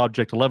near-Earth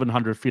object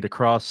 1,100 feet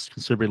across,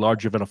 considerably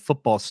larger than a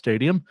football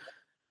stadium.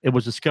 It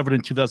was discovered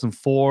in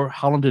 2004.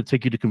 How long did it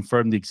take you to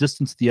confirm the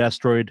existence of the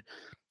asteroid?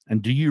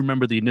 And do you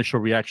remember the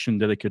initial reaction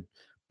that it could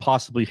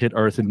possibly hit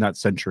Earth in that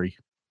century?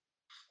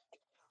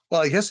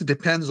 Well, I guess it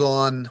depends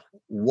on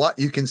what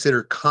you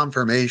consider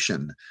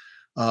confirmation.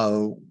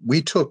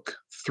 We took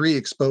 3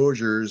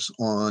 exposures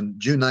on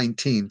June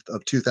 19th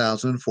of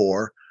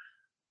 2004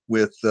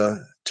 with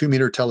the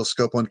 2-meter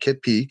telescope on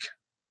Kitt Peak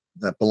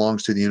that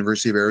belongs to the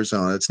University of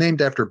Arizona. It's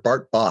named after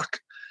Bart Bok,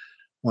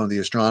 one of the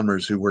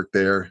astronomers who worked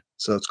there.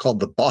 So it's called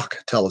the Bok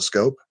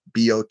telescope,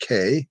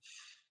 B-O-K.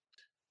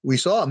 We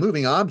saw a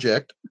moving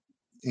object,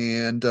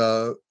 and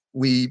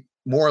we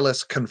more or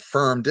less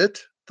confirmed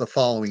it the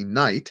following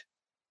night.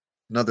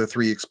 Another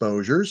 3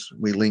 exposures.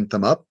 We linked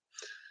them up.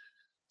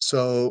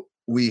 So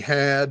we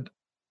had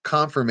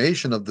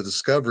confirmation of the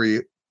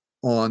discovery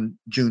on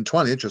June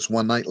 20th, just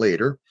one night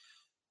later.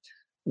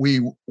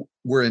 We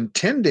were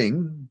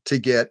intending to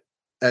get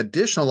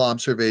additional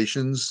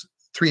observations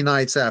 3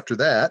 nights after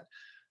that.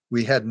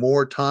 We had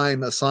more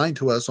time assigned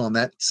to us on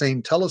that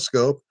same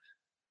telescope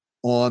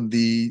on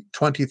the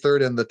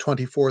 23rd and the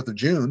 24th of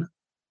June.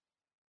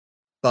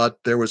 But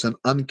there was an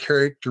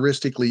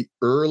uncharacteristically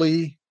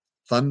early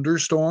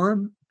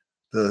thunderstorm,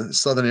 the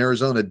southern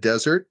Arizona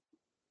desert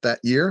that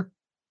year,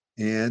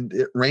 and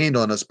it rained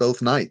on us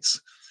both nights.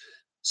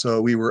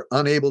 So we were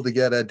unable to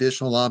get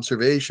additional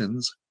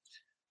observations.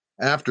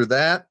 After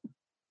that,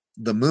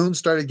 the moon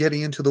started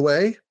getting into the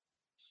way.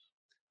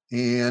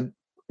 And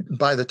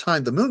by the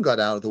time the moon got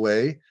out of the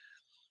way,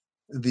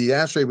 the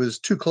asteroid was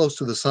too close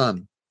to the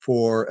sun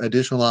for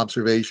additional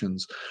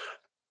observations.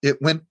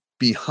 It went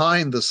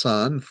behind the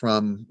sun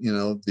from,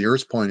 the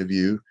Earth's point of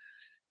view,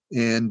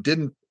 and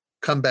didn't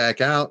come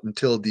back out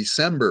until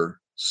December.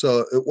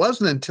 So it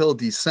wasn't until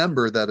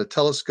December that a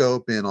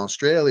telescope in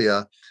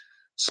Australia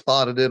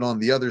spotted it on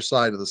the other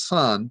side of the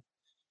sun.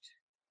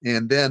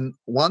 And then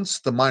once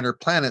the Minor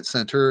Planet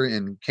Center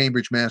in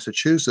Cambridge,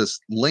 Massachusetts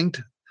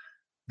linked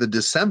the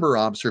December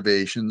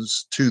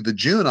observations to the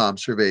June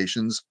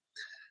observations,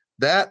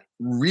 that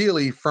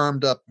really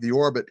firmed up the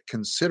orbit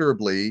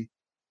considerably.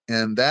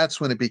 And that's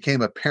when it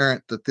became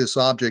apparent that this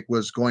object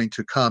was going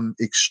to come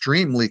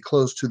extremely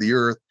close to the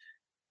Earth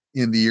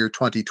in the year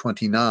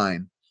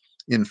 2029.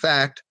 In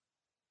fact,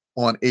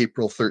 on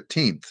April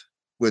 13th,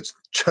 which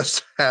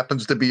just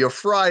happens to be a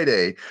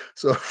Friday.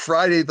 So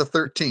Friday the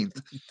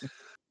 13th.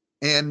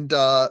 And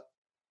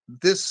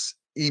this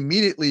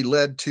immediately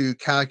led to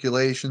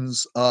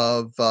calculations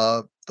of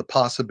the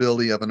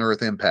possibility of an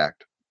Earth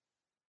impact.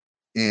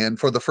 And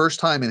for the first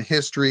time in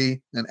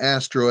history, an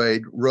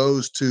asteroid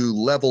rose to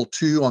level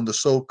 2 on the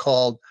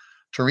so-called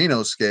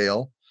Torino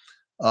scale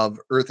of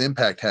Earth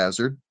impact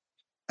hazard.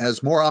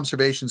 As more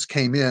observations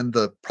came in,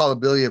 the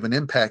probability of an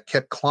impact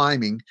kept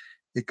climbing.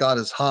 It got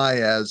as high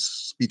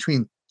as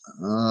between,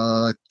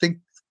 I think,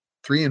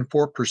 3 and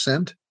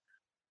 4%,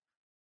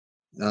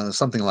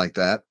 something like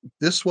that.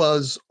 This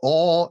was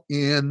all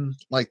in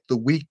like the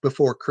week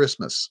before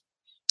Christmas.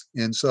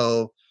 And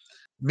so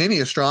many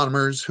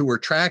astronomers who were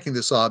tracking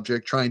this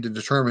object, trying to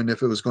determine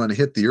if it was going to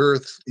hit the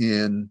Earth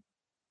in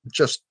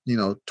just,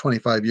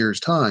 25 years'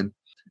 time,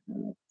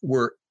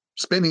 were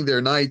spending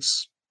their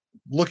nights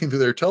looking through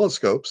their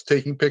telescopes,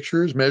 taking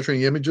pictures,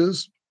 measuring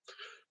images,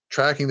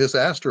 tracking this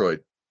asteroid.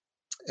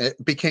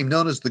 It became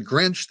known as the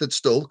Grinch that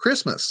stole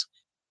Christmas.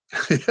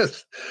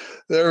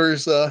 There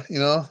was, a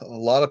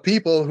lot of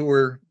people who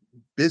were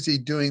busy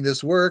doing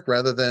this work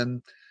rather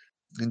than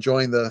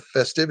enjoying the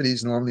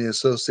festivities normally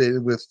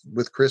associated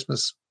with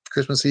Christmas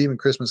Eve and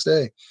Christmas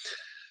Day.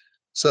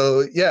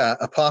 So yeah,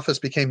 Apophis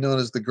became known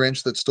as the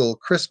Grinch that stole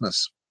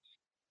Christmas.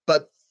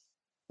 But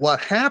what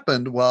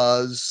happened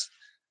was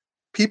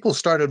people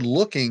started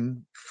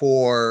looking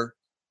for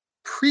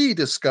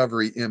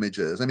pre-discovery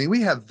images. I mean,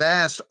 we have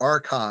vast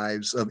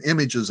archives of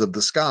images of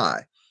the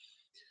sky.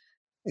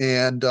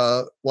 And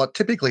what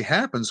typically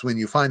happens when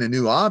you find a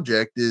new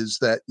object is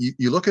that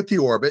you look at the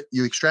orbit,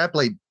 you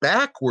extrapolate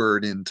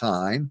backward in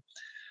time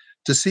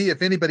to see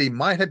if anybody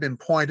might have been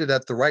pointed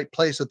at the right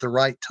place at the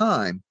right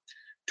time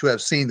to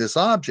have seen this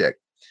object.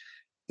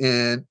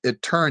 And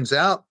it turns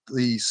out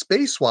the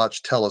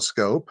Spacewatch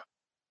telescope,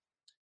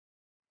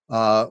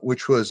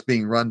 which was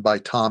being run by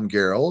Tom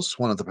Garrels,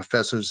 one of the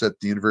professors at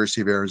the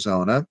University of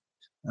Arizona,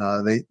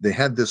 they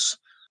had this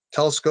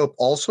telescope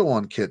also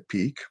on Kitt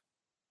Peak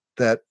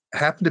that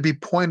happened to be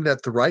pointed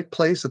at the right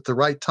place at the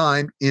right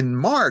time in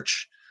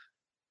March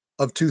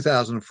of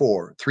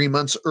 2004, 3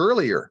 months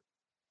earlier.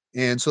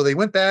 And so they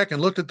went back and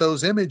looked at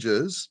those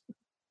images,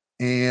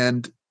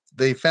 and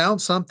they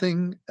found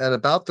something at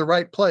about the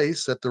right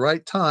place at the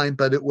right time,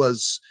 but it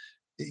was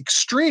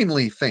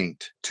extremely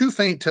faint, too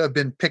faint to have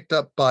been picked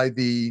up by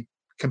the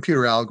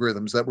computer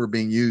algorithms that were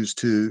being used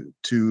to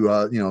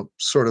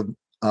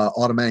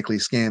automatically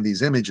scan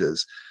these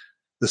images.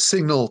 The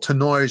signal to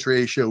noise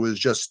ratio was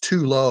just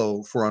too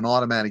low for an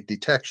automatic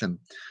detection,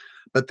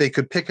 but they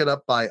could pick it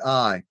up by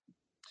eye.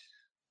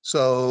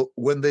 So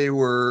when they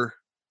were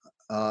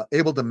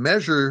able to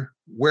measure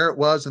where it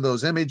was in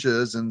those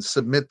images and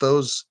submit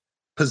those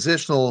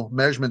positional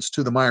measurements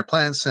to the Meyer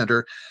Planet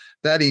Center,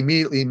 that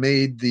immediately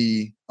made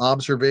the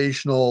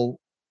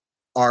observational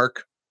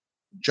arc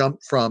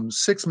jump from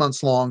 6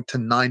 months long to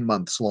 9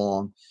 months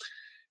long.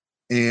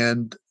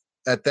 And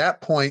at that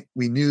point,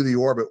 we knew the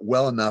orbit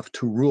well enough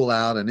to rule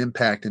out an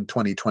impact in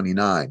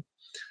 2029.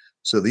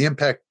 So the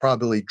impact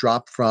probably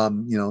dropped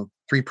from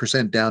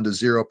 3% down to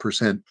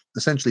 0%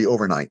 essentially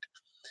overnight.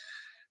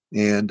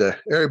 And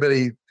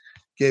everybody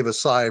gave a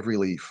sigh of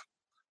relief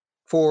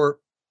for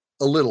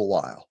a little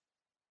while.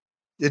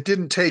 It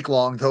didn't take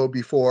long, though,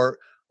 before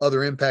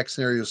other impact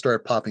scenarios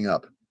started popping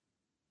up.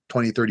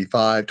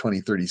 2035,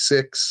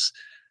 2036,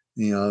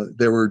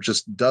 there were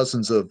just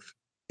dozens of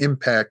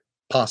impact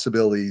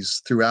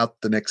possibilities throughout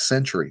the next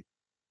century.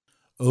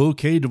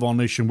 Okay, Duval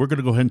Nation, we're going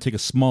to go ahead and take a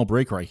small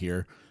break right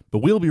here, but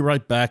we'll be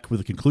right back with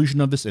the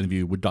conclusion of this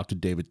interview with Dr.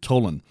 David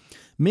Tholen.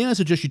 May I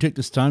suggest you take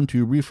this time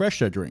to refresh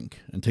that drink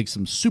and take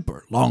some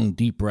super long,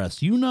 deep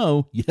breaths.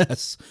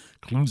 Yes,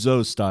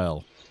 Clouseau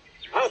style.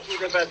 Out with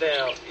the bad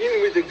air,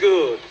 in with the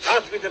good.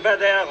 Out with the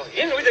bad air,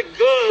 in with the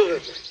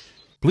good.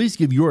 Please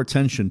give your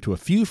attention to a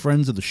few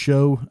friends of the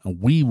show,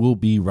 and we will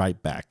be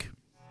right back.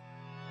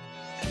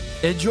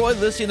 Enjoy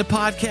listening to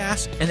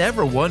podcasts and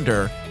ever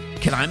wonder,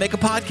 can I make a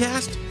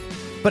podcast?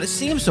 But it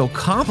seems so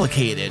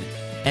complicated,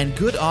 and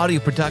good audio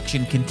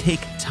production can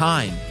take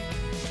time.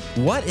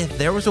 What if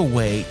there was a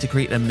way to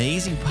create an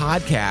amazing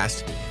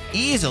podcast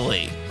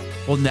easily?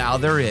 Well, now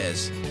there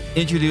is.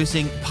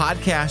 Introducing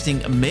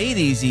Podcasting Made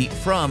Easy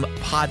from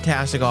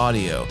Podtastic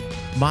Audio.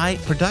 My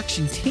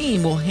production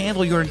team will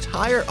handle your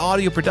entire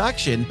audio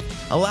production,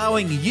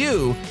 allowing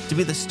you to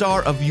be the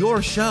star of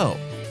your show.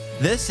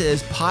 This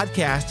is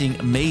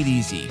Podcasting Made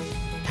Easy.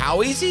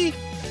 How easy?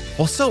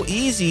 Well, so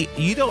easy,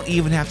 you don't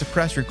even have to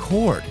press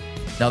record.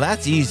 Now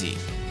that's easy.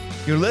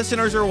 Your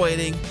listeners are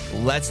waiting.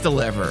 Let's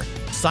deliver.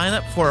 Sign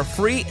up for a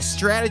free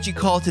strategy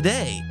call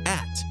today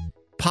at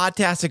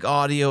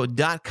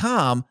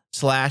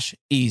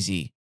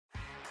podtasticaudio.com/easy.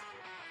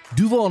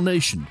 Duval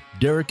Nation,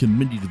 Derek and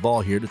Mindy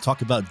Duval here to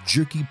talk about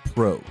Jerky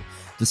Pro,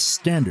 the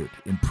standard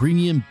in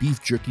premium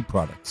beef jerky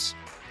products.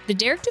 The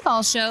Derek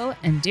Duval Show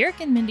and Derek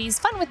and Mindy's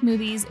Fun with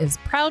Movies is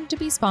proud to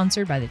be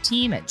sponsored by the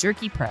team at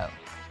Jerky Pro.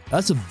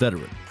 As a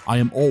veteran, I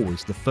am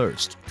always the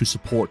first to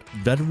support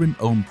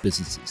veteran-owned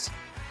businesses.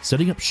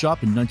 Setting up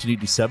shop in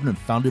 1987 and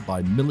founded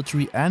by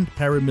military and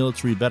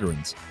paramilitary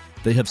veterans,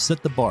 they have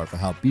set the bar for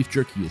how beef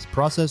jerky is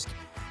processed,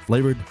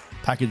 flavored,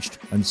 packaged,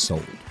 and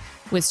sold.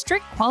 With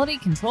strict quality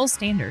control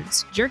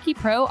standards, Jerky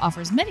Pro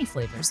offers many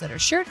flavors that are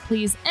sure to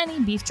please any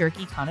beef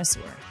jerky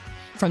connoisseur.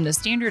 From the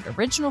standard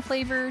original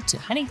flavor to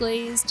honey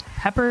glazed,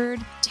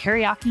 peppered,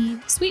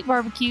 teriyaki, sweet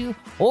barbecue,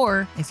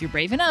 or, if you're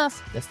brave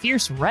enough, the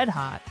fierce red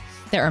hot,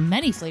 there are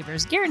many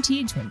flavors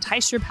guaranteed to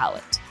entice your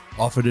palate.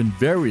 Offered in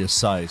various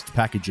sized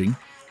packaging,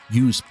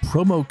 use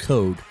promo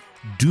code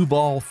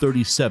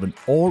Duval37,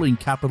 all in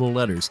capital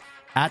letters,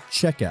 at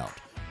checkout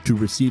to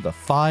receive a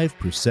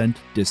 5%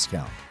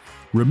 discount.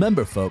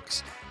 Remember,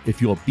 folks, if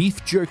your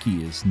beef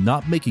jerky is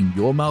not making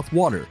your mouth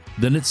water,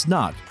 then it's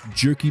not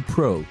Jerky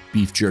Pro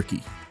beef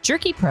jerky.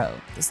 Jerky Pro,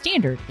 the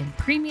standard in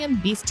premium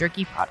beef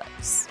jerky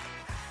products.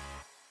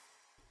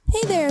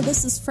 Hey there,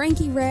 this is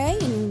Frankie Ray,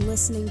 and you're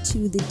listening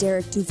to The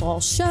Derek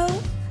Duval Show.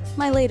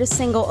 My latest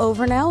single,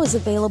 Over Now, is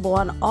available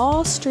on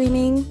all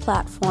streaming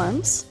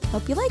platforms.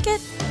 Hope you like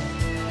it.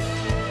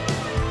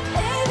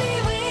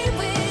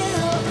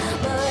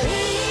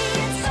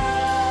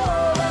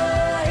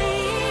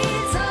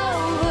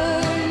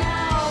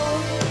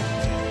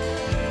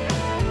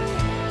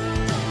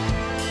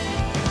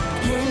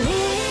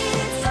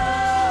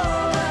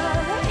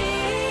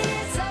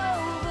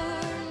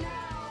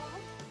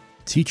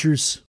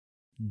 Teachers,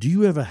 do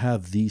you ever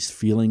have these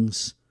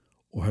feelings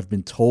or have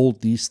been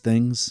told these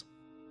things?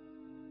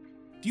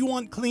 Do you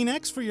want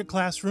Kleenex for your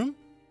classroom?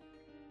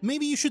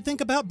 Maybe you should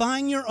think about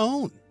buying your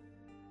own,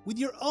 with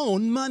your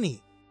own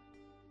money.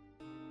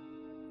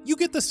 You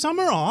get the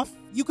summer off,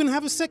 you can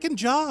have a second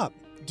job.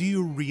 Do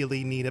you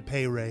really need a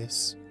pay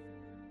raise?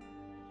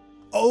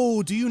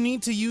 Oh, do you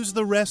need to use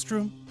the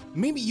restroom?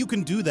 Maybe you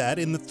can do that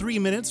in the 3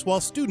 minutes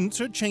while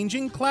students are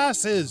changing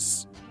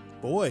classes.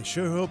 Boy,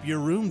 sure hope your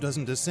room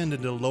doesn't descend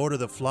into Lord of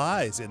the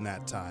Flies in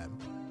that time.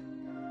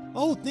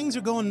 Oh, things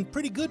are going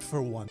pretty good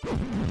for one.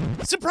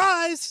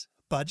 Surprise!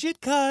 Budget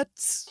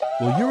cuts!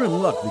 Well, you're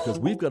in luck because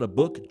we've got a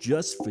book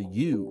just for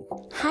you.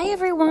 Hi,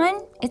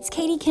 everyone. It's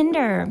Katie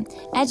Kinder,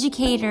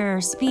 educator,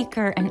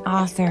 speaker, and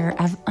author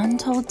of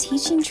Untold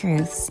Teaching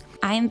Truths.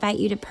 I invite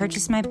you to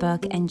purchase my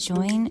book and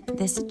join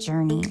this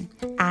journey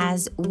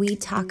as we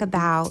talk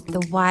about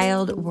the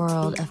wild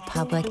world of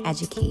public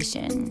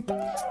education.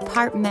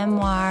 Part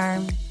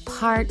memoir,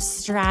 part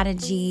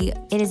strategy.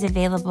 It is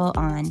available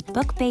on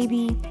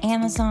BookBaby,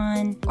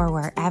 Amazon, or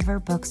wherever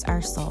books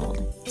are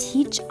sold.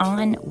 Teach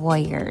on,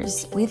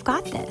 warriors. We've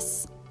got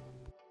this.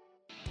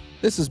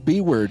 This is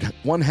B-Word,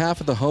 one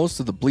half of the host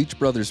of the Bleach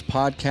Brothers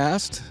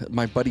podcast.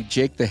 My buddy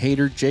Jake the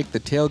Hater, Jake the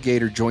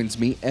Tailgater, joins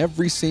me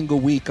every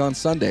single week on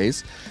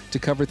Sundays to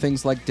cover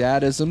things like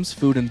dadisms,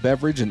 food and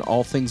beverage, and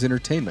all things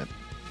entertainment.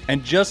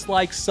 And just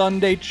like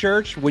Sunday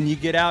church, when you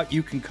get out,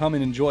 you can come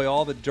and enjoy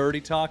all the dirty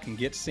talk and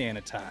get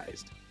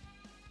sanitized.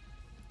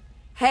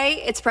 Hey,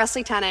 it's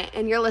Presley Tennant,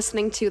 and you're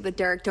listening to The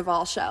Derek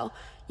Duval Show.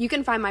 You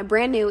can find my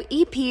brand new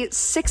EP,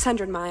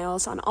 600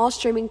 Miles, on all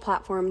streaming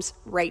platforms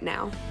right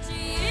now.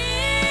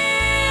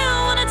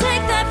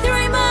 Take that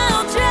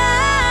 3-mile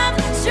drive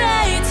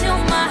straight to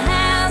my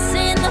house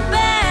in the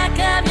back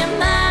of your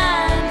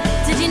mind.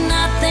 Did you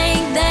not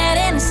think that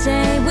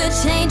interstate would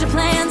change the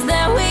plans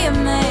that we have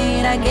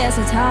made? I guess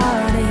it's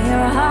hard to hear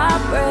a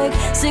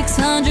heartbreak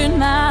 600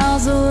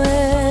 miles away.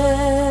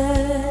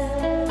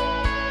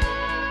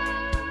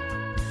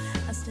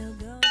 I still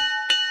go.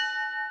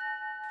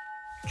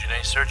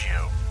 Janae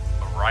Sergio,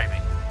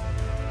 arriving.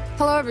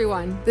 Hello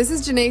everyone, this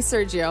is Janae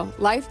Sergio,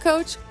 life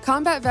coach,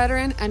 combat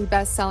veteran, and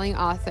best-selling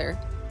author.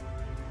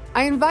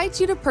 I invite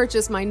you to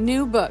purchase my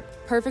new book,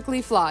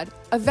 Perfectly Flawed,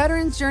 A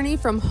Veteran's Journey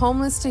from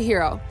Homeless to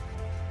Hero.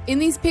 In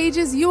these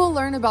pages, you will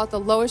learn about the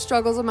lowest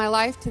struggles of my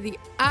life to the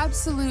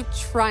absolute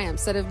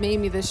triumphs that have made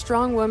me the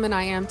strong woman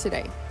I am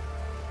today.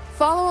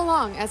 Follow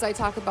along as I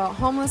talk about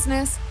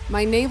homelessness,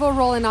 my naval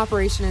role in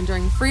Operation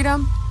Enduring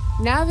Freedom,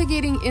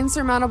 navigating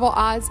insurmountable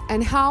odds,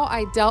 and how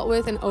I dealt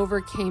with and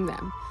overcame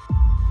them.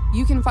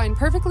 You can find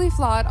Perfectly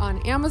Flawed on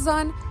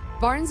Amazon,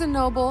 Barnes &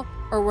 Noble,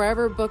 or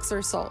wherever books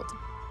are sold.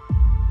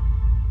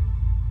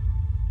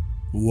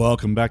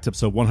 Welcome back to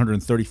episode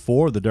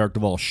 134 of the Derek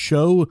Duval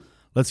Show.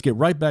 Let's get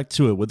right back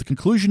to it with the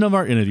conclusion of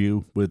our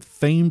interview with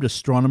famed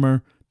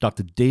astronomer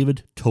Dr.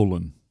 David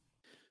Tholen.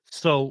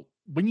 So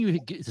when you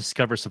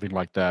discover something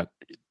like that,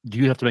 do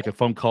you have to make a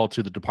phone call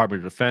to the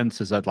Department of Defense?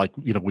 Is that like,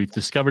 we've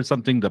discovered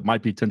something that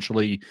might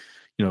potentially,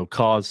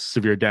 cause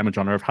severe damage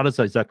on Earth? How does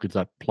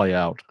that play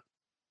out?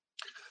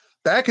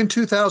 Back in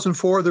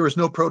 2004, there was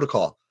no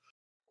protocol.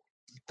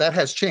 That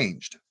has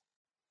changed.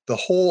 The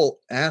whole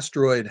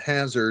asteroid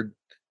hazard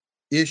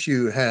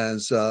issue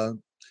has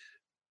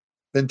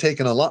been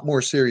taken a lot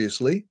more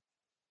seriously.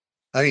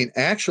 I mean,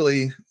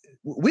 actually,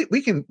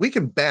 we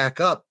can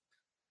back up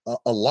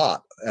a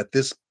lot at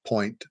this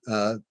point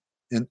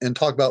and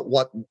talk about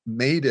what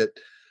made it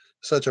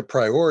such a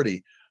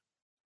priority.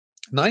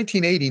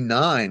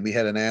 1989, we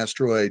had an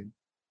asteroid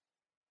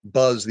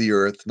buzz the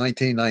Earth,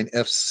 1989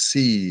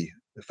 FC,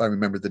 if I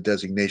remember the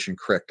designation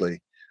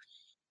correctly.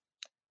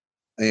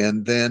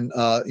 And then,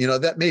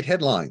 that made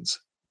headlines.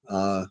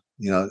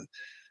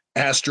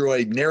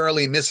 Asteroid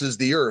narrowly misses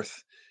the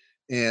Earth.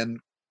 And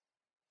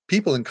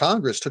people in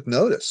Congress took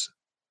notice.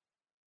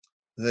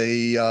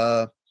 they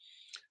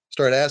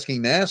started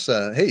asking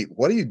NASA, hey,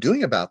 what are you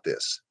doing about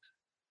this?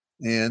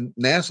 And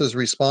NASA's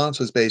response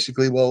was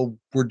basically, well,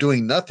 we're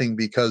doing nothing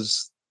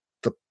because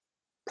the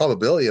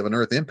probability of an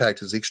Earth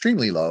impact is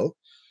extremely low.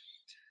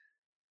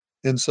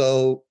 And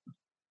so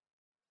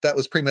that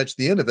was pretty much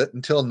the end of it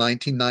until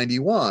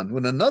 1991,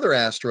 when another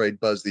asteroid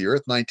buzzed the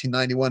Earth,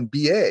 1991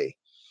 BA.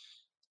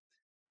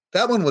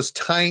 That one was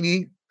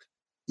tiny.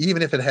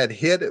 Even if it had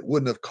hit, it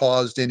wouldn't have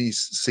caused any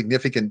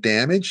significant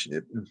damage.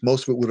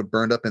 Most of it would have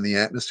burned up in the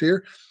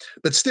atmosphere.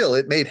 But still,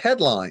 it made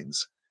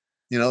headlines.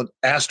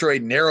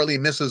 Asteroid narrowly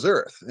misses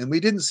Earth. And we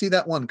didn't see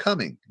that one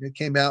coming. It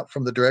came out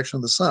from the direction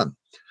of the sun.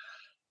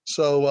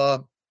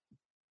 So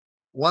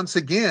once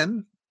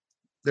again,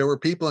 there were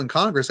people in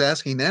Congress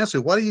asking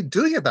NASA, what are you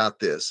doing about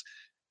this?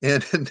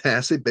 And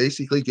NASA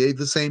basically gave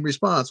the same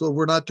response. Well,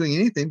 we're not doing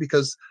anything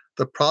because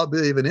the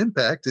probability of an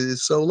impact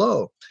is so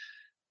low.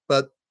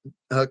 But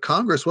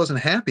Congress wasn't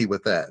happy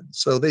with that.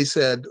 So they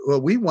said,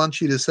 well, we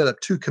want you to set up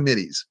two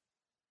committees.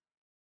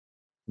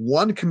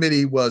 One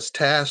committee was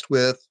tasked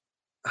with,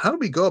 how do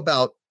we go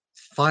about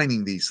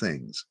finding these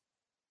things?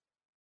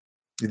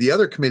 The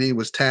other committee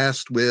was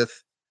tasked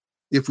with,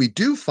 if we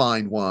do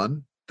find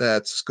one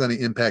that's going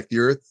to impact the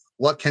Earth,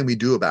 what can we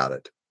do about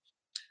it?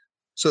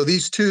 So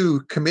these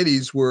two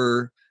committees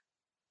were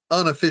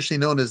unofficially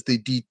known as the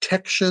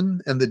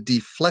detection and the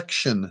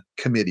deflection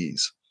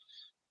committees.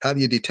 How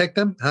do you detect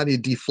them? How do you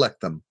deflect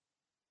them?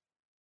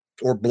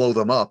 Or blow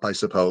them up, I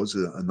suppose,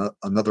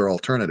 another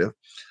alternative.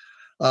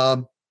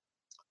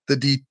 The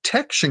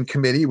detection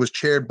committee was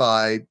chaired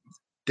by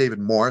David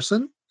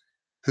Morrison,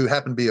 who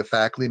happened to be a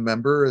faculty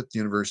member at the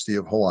University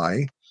of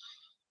Hawaii.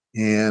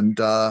 And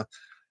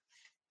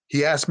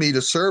he asked me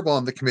to serve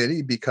on the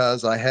committee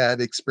because I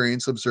had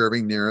experience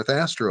observing near-Earth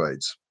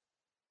asteroids.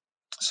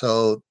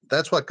 So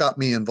that's what got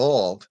me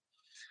involved.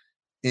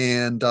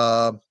 And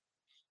the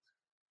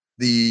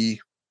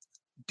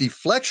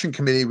deflection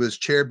committee was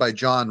chaired by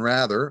John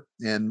Rather,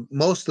 and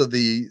most of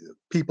the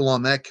people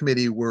on that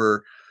committee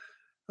were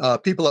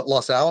people at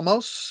Los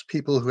Alamos,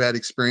 people who had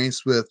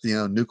experience with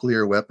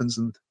nuclear weapons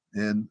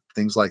and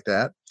things like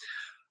that.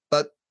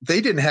 But they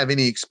didn't have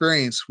any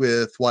experience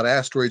with what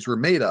asteroids were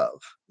made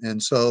of.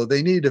 And so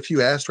they needed a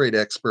few asteroid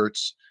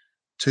experts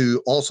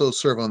to also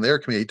serve on their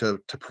committee to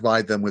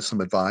provide them with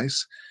some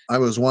advice. I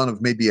was one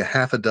of maybe a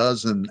half a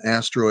dozen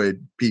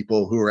asteroid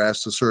people who were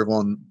asked to serve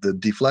on the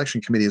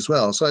deflection committee as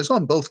well. So I was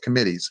on both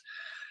committees.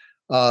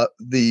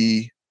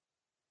 The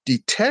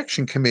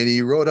detection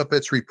committee wrote up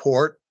its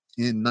report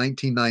in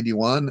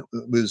 1991.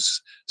 It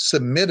was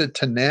submitted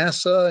to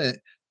NASA in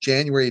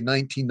January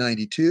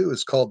 1992.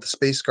 It's called the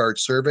Space Guard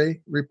Survey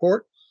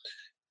Report.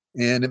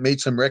 And it made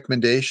some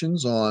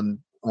recommendations on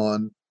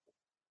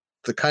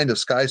the kind of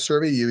sky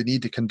survey you would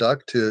need to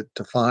conduct to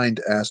find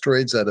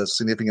asteroids at a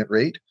significant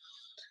rate.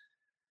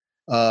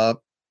 One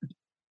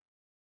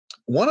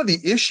of the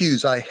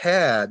issues I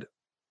had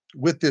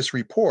with this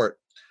report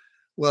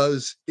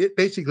was it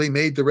basically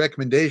made the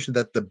recommendation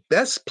that the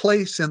best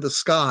place in the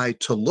sky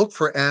to look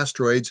for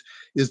asteroids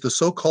is the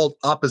so-called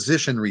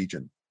opposition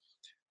region.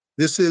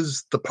 This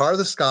is the part of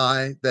the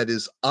sky that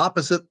is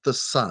opposite the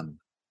sun.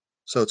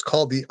 So it's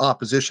called the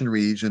opposition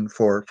region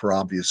for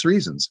obvious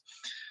reasons.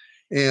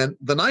 And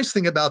the nice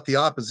thing about the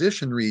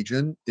opposition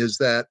region is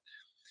that,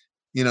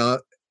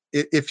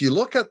 if you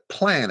look at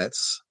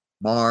planets,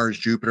 Mars,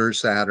 Jupiter,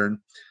 Saturn,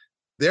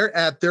 they're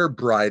at their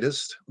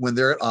brightest when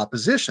they're at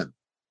opposition.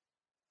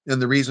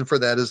 And the reason for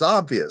that is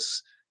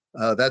obvious.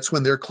 That's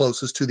when they're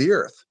closest to the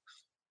Earth,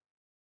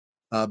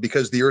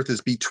 because the Earth is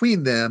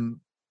between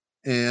them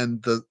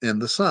and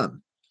the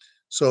sun.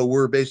 So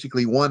we're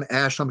basically one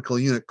astronomical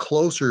unit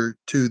closer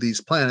to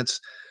these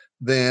planets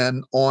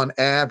than on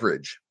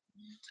average.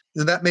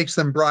 And that makes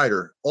them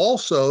brighter.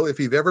 Also, if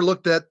you've ever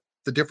looked at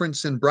the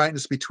difference in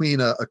brightness between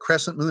a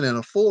crescent moon and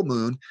a full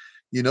moon,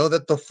 you know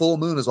that the full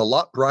moon is a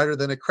lot brighter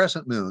than a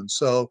crescent moon.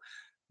 So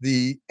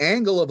the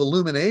angle of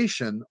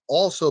illumination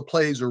also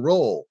plays a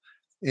role.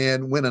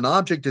 And when an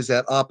object is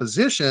at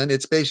opposition,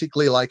 it's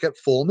basically like at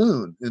full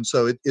moon. And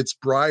so it's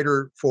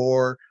brighter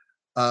for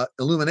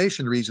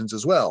illumination reasons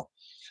as well.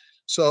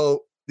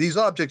 So these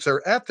objects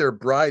are at their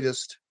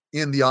brightest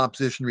in the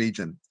opposition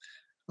region.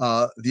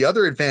 The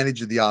other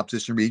advantage of the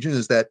opposition region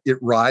is that it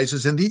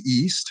rises in the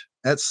east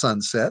at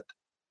sunset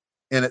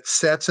and it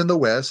sets in the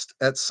west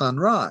at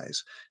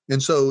sunrise.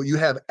 And so you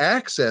have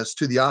access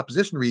to the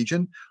opposition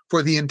region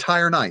for the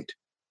entire night.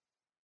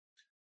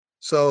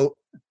 So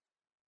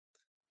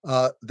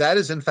that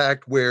is, in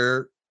fact,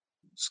 where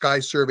sky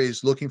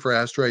surveys looking for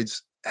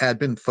asteroids had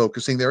been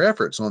focusing their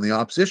efforts, on the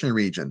opposition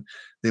region.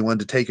 They wanted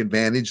to take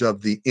advantage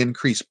of the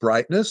increased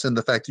brightness and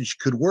the fact that you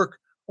could work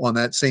on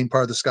that same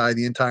part of the sky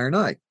the entire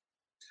night.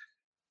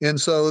 And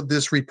so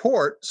this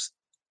report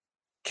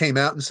came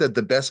out and said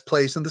the best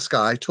place in the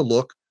sky to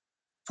look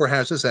for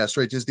hazardous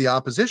asteroids is the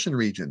opposition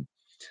region.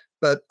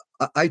 But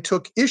I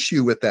took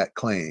issue with that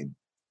claim.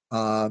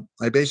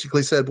 I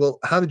basically said, well,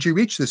 how did you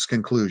reach this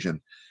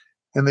conclusion?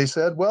 And they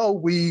said, well,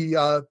 we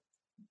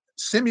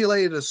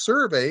simulated a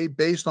survey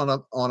based on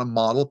a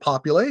model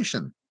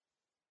population.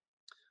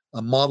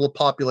 a model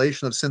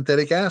population of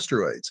synthetic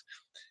asteroids.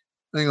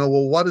 And I go,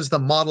 well, what is the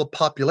model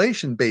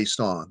population based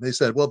on? They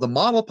said, well, the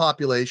model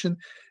population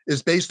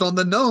is based on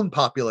the known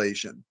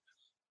population.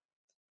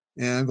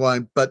 And I'm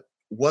going, but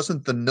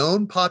wasn't the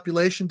known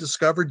population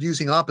discovered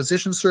using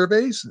opposition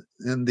surveys?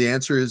 And the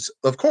answer is,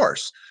 of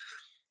course.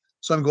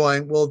 So I'm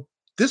going, well,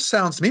 this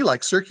sounds to me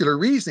like circular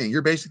reasoning.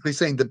 You're basically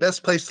saying the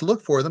best place to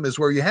look for them is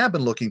where you have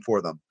been looking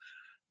for them.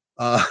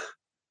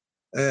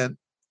 And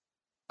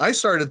I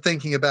started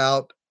thinking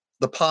about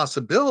the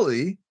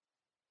possibility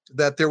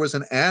that there was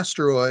an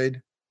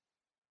asteroid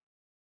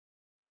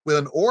with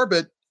an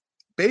orbit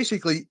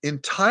basically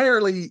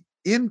entirely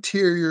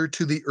interior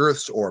to the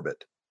Earth's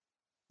orbit.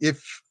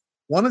 If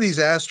one of these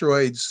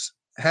asteroids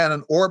had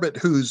an orbit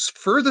whose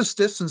furthest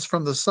distance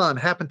from the sun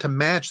happened to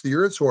match the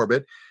Earth's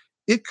orbit,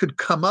 it could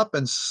come up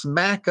and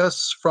smack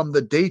us from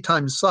the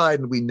daytime side,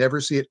 and we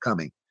never see it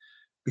coming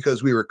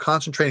because we were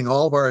concentrating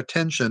all of our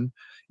attention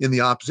in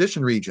the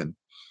opposition region.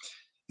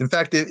 In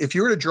fact, if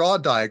you were to draw a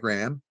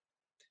diagram,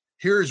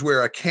 here's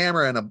where a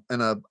camera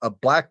and a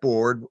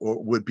blackboard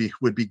would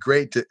be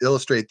great to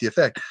illustrate the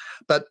effect.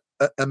 But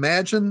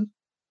imagine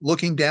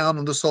looking down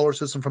on the solar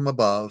system from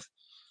above,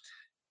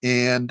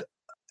 and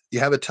you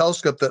have a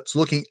telescope that's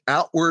looking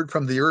outward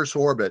from the Earth's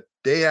orbit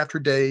day after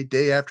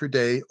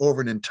day,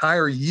 over an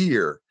entire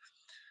year.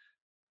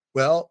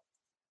 Well,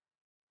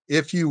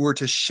 if you were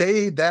to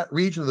shade that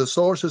region of the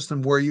solar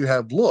system where you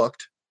have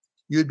looked,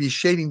 you'd be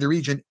shading the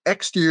region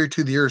exterior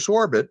to the Earth's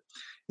orbit.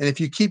 And if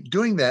you keep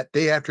doing that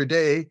day after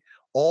day,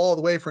 all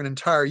the way for an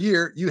entire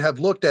year, you have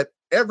looked at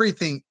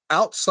everything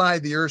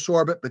outside the Earth's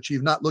orbit, but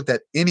you've not looked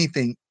at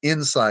anything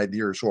inside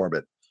the Earth's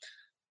orbit.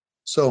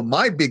 So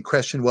my big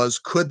question was,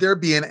 could there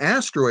be an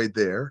asteroid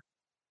there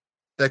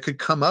that could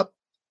come up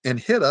and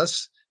hit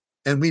us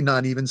and we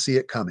not even see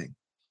it coming?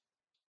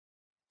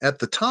 At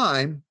the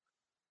time,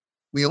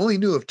 we only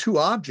knew of two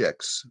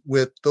objects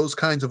with those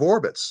kinds of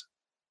orbits,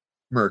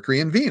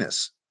 Mercury and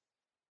Venus.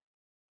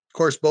 Of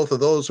course, both of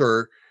those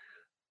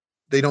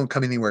they don't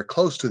come anywhere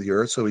close to the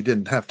Earth, so we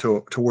didn't have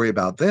to worry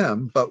about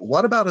them. But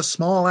what about a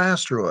small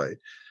asteroid?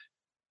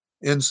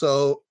 And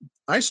so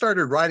I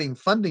started writing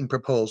funding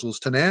proposals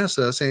to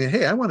NASA saying,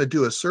 hey, I want to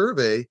do a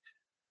survey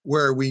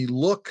where we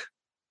look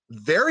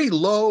very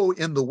low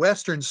in the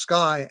western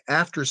sky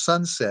after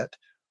sunset,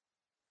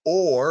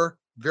 or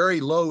very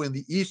low in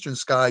the eastern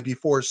sky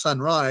before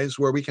sunrise,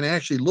 where we can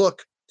actually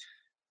look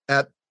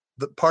at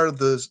the part of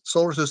the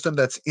solar system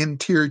that's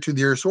interior to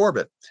the Earth's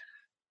orbit.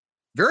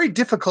 Very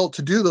difficult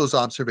to do those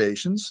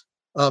observations.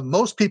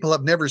 Most people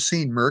have never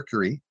seen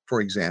Mercury, for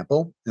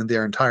example, in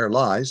their entire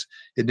lives.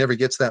 It never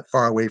gets that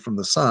far away from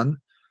the sun.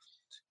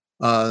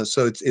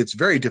 So it's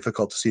very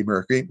difficult to see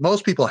Mercury.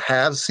 Most people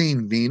have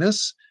seen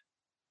Venus,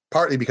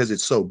 partly because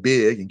it's so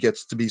big and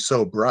gets to be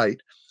so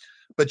bright,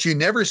 but you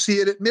never see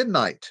it at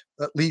midnight,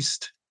 at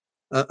least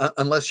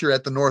unless you're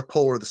at the North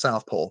Pole or the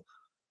South Pole.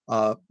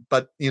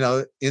 But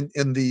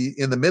in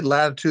the mid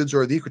latitudes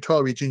or the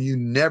equatorial region, you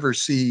never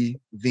see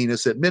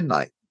Venus at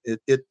midnight.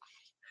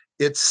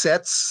 It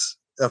sets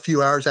a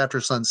few hours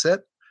after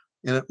sunset,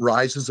 and it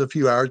rises a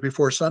few hours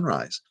before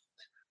sunrise.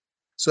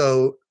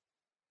 So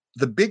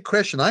the big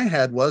question I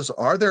had was,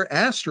 are there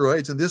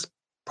asteroids in this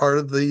part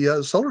of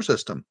the solar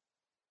system?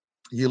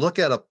 You look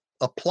at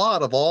a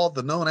plot of all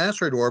the known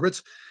asteroid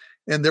orbits,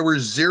 and there were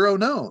zero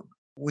known.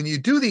 When you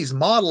do these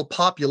model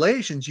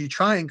populations, you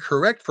try and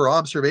correct for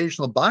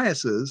observational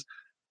biases,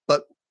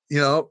 but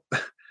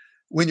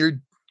when you're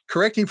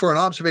correcting for an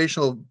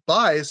observational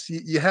bias,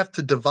 you have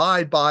to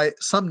divide by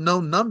some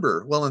known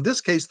number. Well, in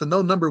this case, the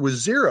known number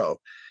was zero.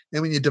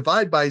 And when you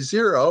divide by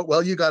zero,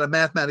 well, you got a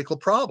mathematical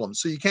problem.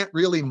 So you can't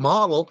really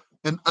model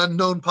an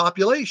unknown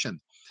population.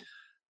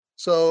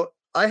 So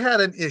I had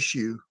an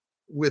issue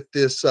with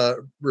this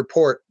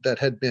report that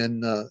had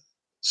been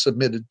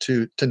submitted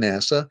to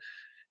NASA.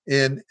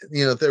 And,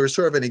 there was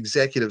sort of an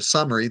executive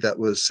summary that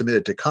was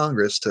submitted to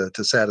Congress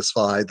to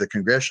satisfy the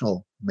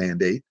congressional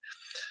mandate.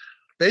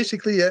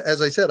 Basically,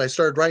 as I said, I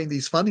started writing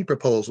these funding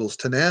proposals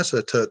to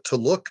NASA to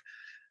look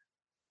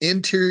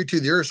interior to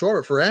the Earth's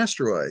orbit for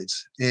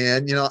asteroids.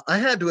 And, I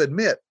had to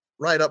admit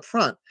right up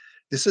front,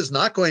 this is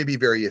not going to be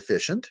very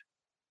efficient.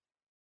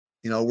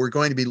 We're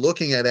going to be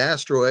looking at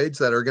asteroids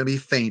that are going to be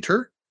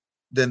fainter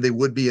than they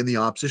would be in the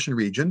opposition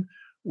region.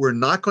 We're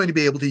not going to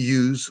be able to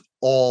use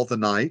all the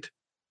night.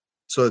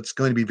 So it's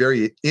going to be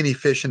very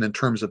inefficient in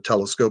terms of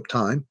telescope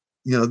time.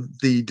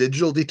 The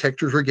digital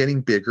detectors were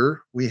getting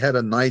bigger. We had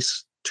a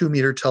nice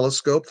 2-meter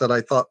telescope that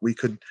I thought we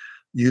could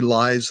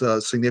utilize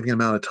a significant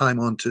amount of time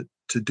on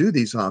to do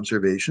these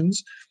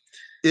observations.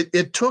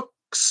 It took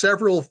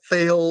several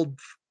failed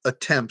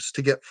attempts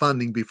to get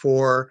funding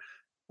before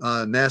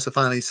NASA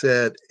finally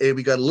said, hey,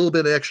 we got a little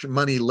bit of extra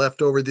money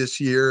left over this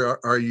year.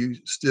 Are you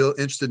still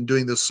interested in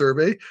doing this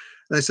survey?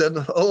 And I said,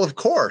 oh, of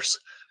course.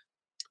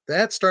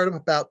 That started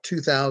about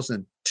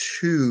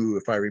 2002,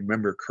 if I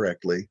remember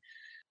correctly.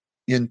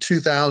 In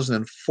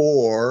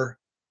 2004,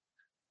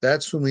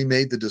 that's when we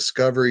made the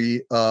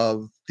discovery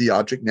of the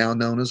object now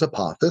known as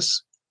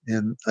Apophis.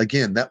 And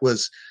again, that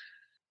was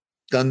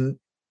done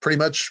pretty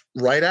much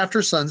right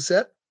after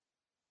sunset,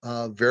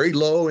 very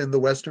low in the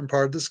western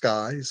part of the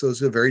sky. So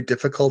it's a very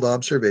difficult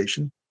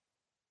observation.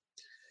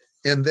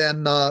 And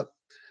then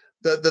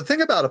the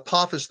thing about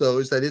Apophis, though,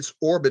 is that its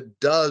orbit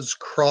does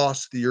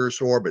cross the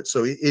Earth's orbit.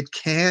 So it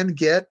can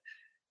get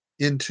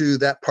into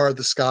that part of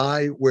the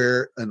sky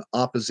where an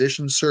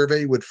opposition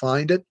survey would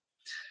find it.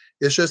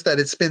 It's just that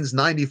it spends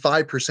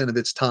 95% of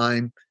its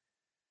time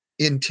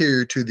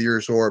interior to the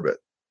Earth's orbit,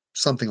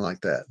 something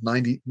like that,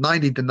 90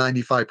 to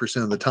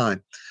 95% of the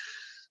time.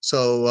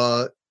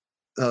 So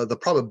the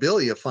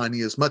probability of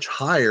finding is much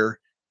higher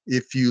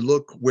if you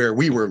look where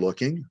we were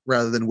looking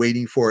rather than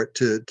waiting for it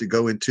to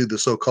go into the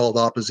so-called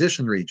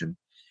opposition region.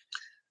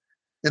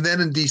 And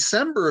then in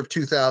December of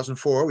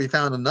 2004, we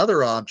found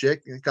another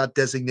object. It got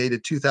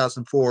designated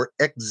 2004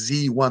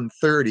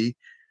 XZ130.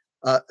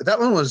 That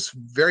one was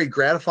very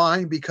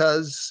gratifying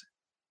because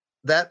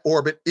that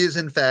orbit is,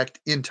 in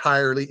fact,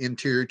 entirely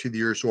interior to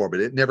the Earth's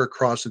orbit. It never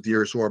crosses the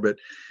Earth's orbit.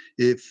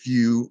 If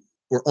you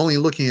were only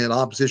looking at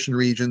opposition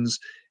regions,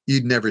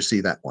 you'd never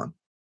see that one.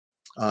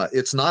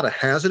 It's not a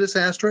hazardous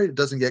asteroid. It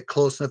doesn't get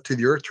close enough to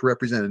the Earth to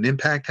represent an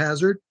impact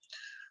hazard.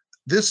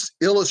 This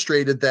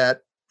illustrated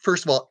that,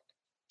 first of all,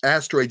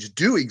 asteroids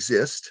do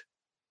exist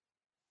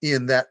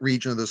in that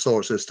region of the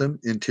solar system,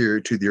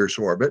 interior to the Earth's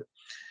orbit.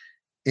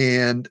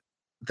 And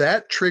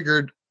that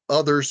triggered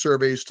other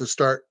surveys to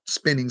start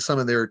spending some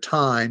of their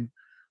time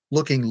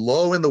looking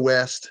low in the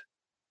west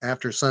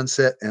after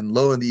sunset and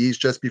low in the east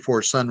just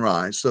before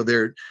sunrise. So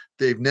they're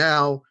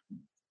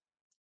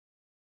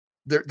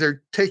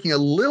taking a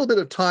little bit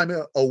of time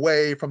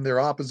away from their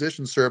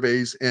opposition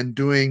surveys and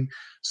doing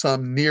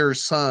some near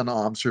sun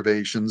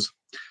observations.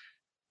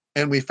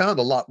 And we found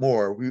a lot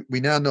more. We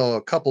now know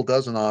a couple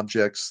dozen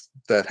objects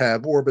that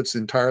have orbits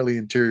entirely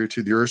interior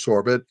to the Earth's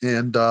orbit.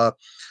 And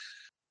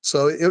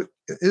so it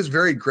is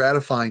very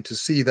gratifying to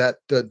see that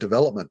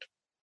development.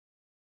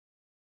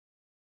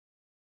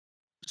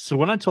 So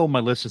when I told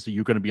my listeners that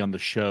you're going to be on the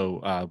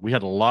show, we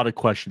had a lot of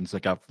questions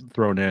that got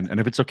thrown in.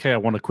 And if it's okay, I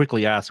want to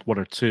quickly ask one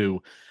or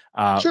two.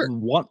 Sure.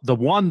 The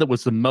one that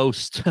was the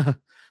most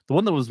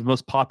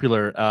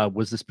popular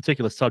was this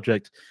particular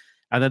subject,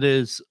 and that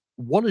is,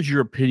 what is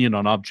your opinion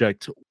on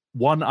object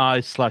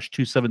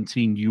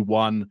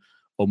 1I/217U1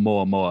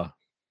 Oumuamua?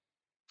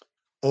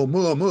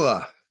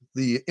 Oumuamua,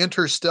 the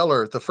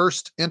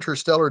first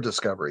interstellar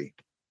discovery.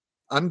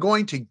 I'm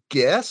going to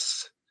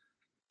guess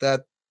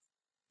that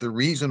the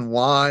reason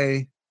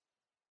why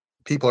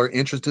people are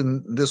interested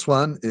in this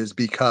one is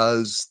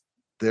because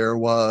there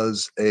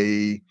was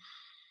a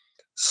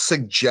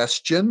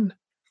suggestion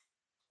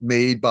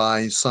made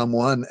by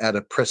someone at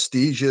a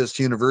prestigious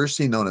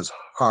university known as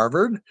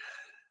Harvard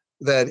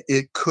that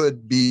it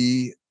could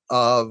be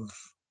of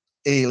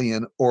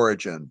alien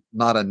origin,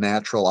 not a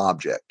natural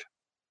object.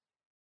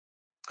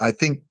 I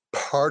think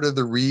part of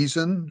the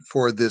reason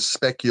for this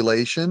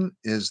speculation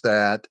is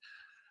that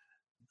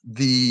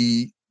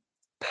the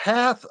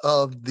path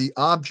of the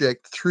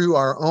object through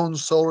our own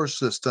solar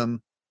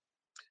system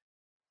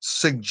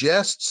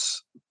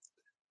suggests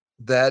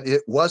that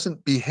it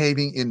wasn't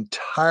behaving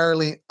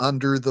entirely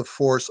under the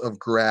force of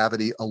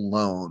gravity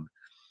alone.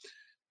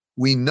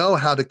 We know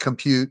how to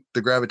compute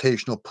the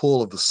gravitational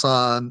pull of the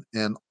sun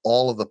and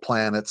all of the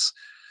planets,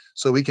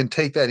 so we can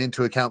take that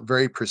into account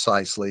very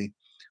precisely.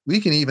 We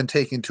can even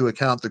take into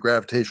account the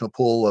gravitational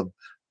pull of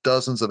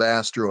dozens of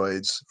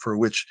asteroids, for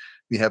which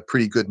we have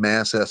pretty good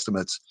mass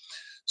estimates.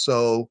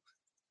 So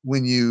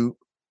when you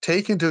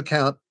take into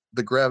account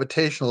the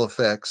gravitational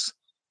effects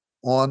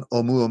on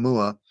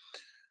Oumuamua,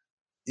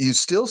 you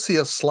still see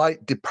a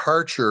slight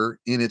departure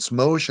in its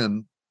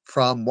motion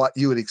from what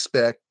you would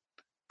expect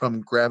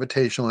from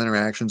gravitational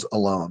interactions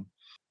alone.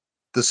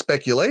 The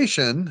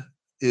speculation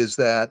is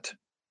that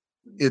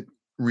it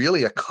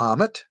really a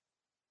comet.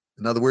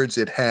 In other words,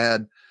 it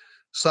had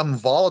some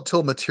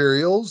volatile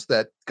materials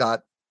that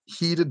got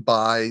heated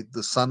by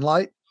the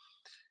sunlight.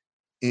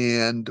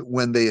 And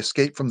when they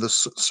escaped from the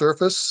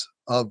surface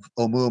of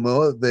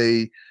Oumuamua,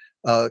 they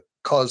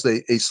caused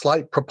a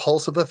slight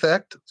propulsive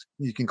effect.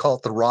 You can call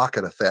it the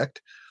rocket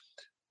effect.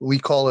 We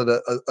call it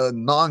a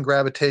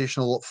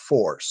non-gravitational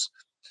force.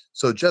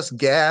 So just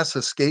gas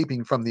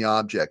escaping from the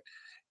object.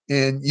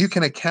 And you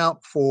can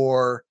account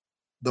for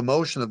the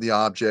motion of the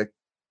object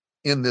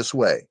in this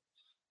way.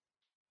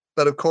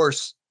 But of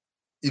course,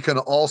 you can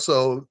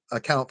also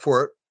account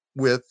for it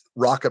with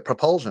rocket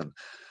propulsion.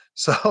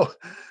 So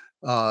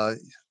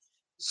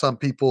some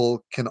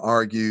people can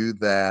argue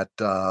that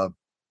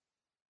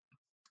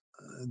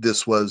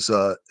this was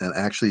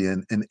actually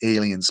an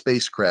alien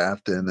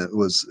spacecraft, and it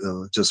was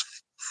just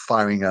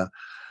firing a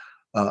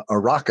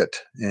rocket.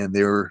 And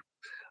they were,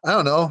 I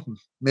don't know,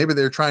 maybe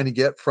they're trying to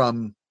get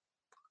from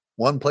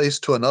one place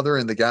to another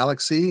in the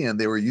galaxy, and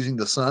they were using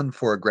the sun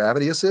for a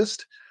gravity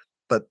assist,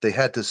 but they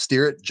had to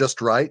steer it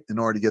just right in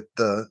order to get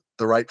the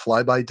right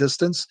flyby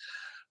distance.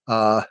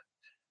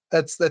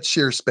 That's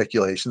sheer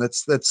speculation.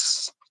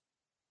 It's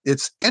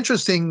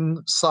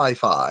interesting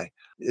sci-fi.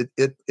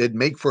 It'd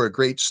make for a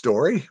great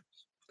story.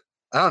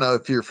 I don't know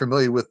if you're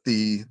familiar with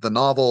the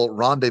novel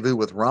Rendezvous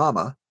with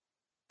Rama,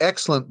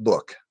 excellent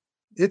book.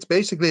 It's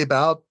basically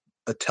about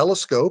a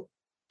telescope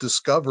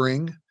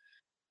discovering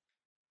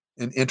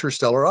an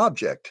interstellar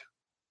object.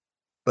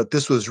 But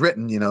this was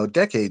written,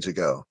 decades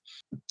ago.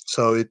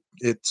 So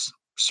it's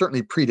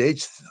certainly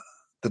predates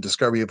the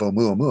discovery of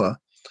Oumuamua.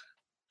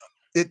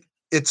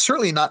 It's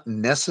certainly not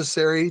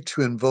necessary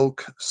to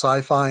invoke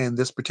sci-fi in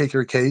this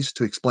particular case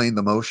to explain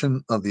the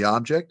motion of the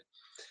object.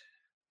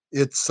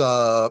 It's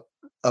a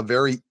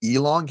very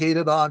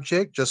elongated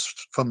object.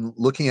 Just from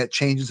looking at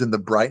changes in the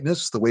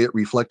brightness, the way it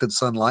reflected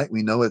sunlight,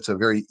 we know it's a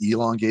very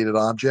elongated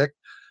object.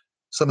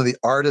 Some of the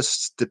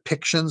artist's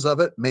depictions of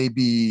it may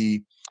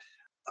be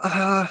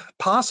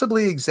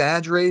possibly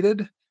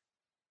exaggerated.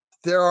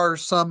 There are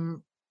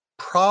some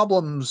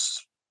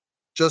problems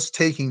just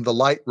taking the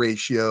light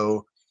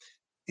ratio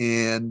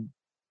and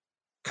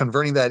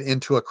converting that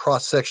into a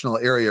cross-sectional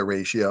area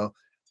ratio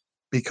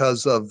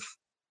because of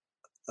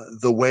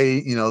the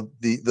way,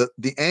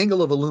 the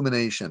angle of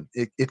illumination.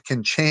 It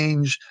can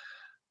change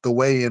the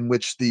way in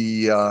which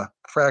the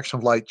fraction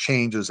of light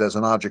changes as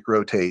an object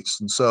rotates.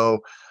 And so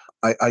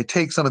I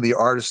take some of the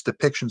artist's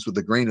depictions with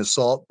a grain of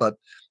salt, but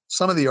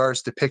some of the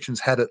artist's depictions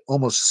had it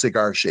almost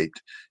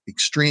cigar-shaped,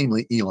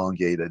 extremely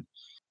elongated.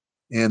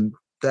 And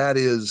that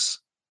is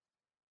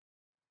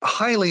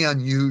highly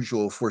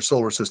unusual for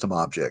solar system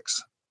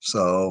objects.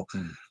 So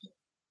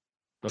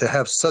to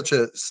have such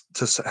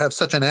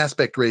an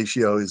aspect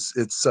ratio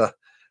it's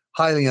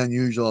highly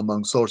unusual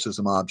among solar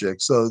system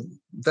objects. So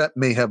that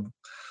may have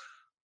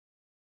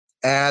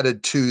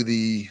added to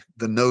the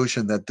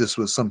notion that this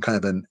was some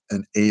kind of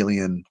an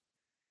alien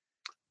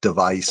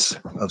device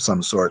of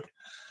some sort.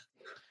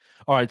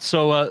 All right.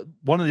 So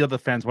one of the other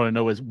fans want to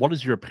know is, what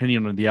is your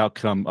opinion on the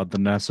outcome of the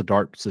NASA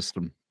DART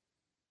system?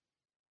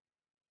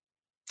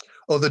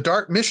 Oh, the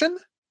DART mission?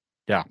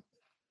 Yeah.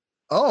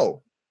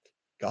 Oh,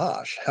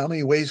 gosh. How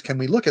many ways can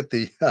we look at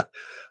the...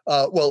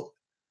 well,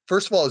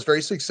 first of all, it's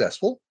very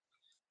successful.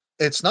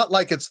 It's not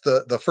like it's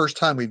the first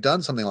time we've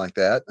done something like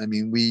that. I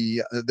mean,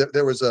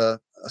 there was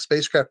a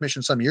spacecraft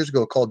mission some years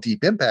ago called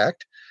Deep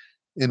Impact,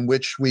 in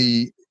which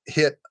we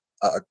hit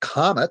a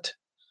comet.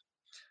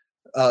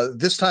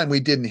 This time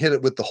we didn't hit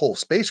it with the whole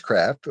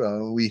spacecraft.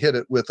 We hit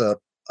it with a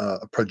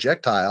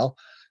projectile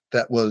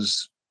that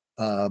was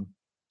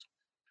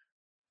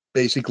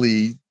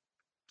basically,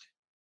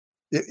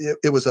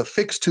 it was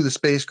affixed to the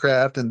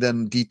spacecraft and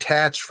then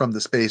detached from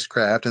the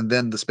spacecraft, and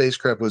then the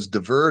spacecraft was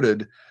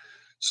diverted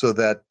so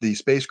that the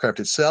spacecraft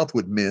itself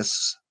would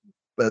miss,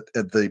 but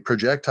the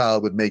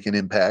projectile would make an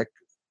impact,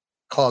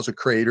 cause a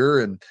crater,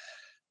 and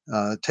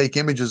take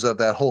images of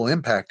that whole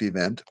impact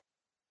event.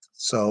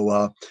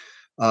 So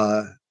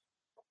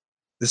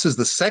this is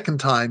the second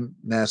time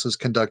NASA's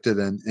conducted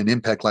an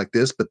impact like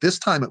this, but this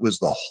time it was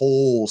the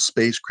whole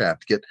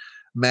spacecraft to get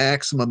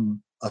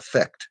maximum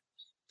effect.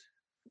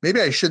 Maybe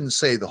I shouldn't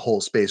say the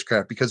whole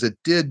spacecraft, because it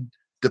did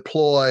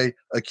deploy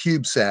a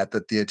CubeSat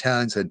that the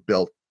Italians had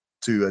built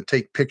to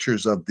take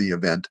pictures of the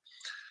event.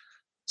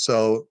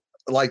 So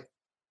like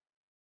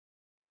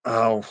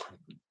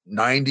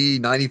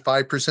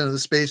 90-95% of the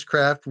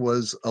spacecraft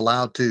was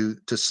allowed to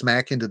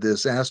smack into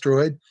this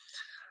asteroid.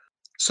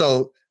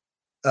 So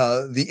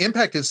the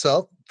impact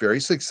itself, very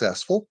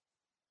successful.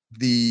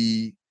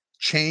 The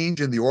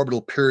change in the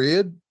orbital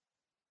period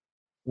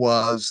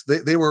was,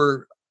 they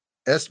were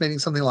estimating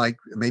something like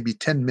maybe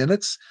 10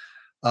 minutes.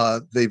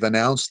 They've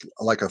announced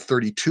like a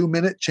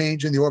 32-minute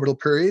change in the orbital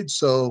period.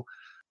 So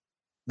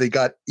they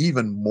got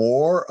even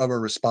more of a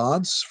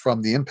response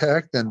from the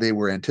impact than they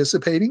were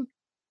anticipating.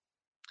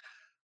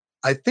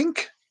 I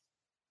think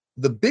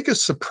the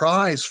biggest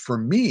surprise for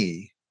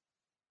me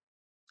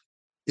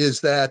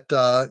is that,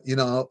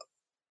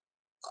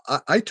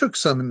 I took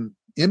some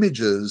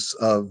images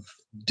of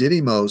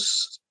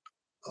Didymos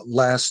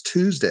last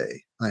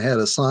Tuesday. I had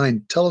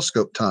assigned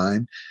telescope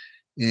time,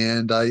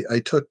 and I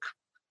took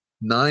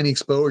 9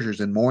 exposures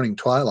in morning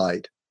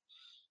twilight.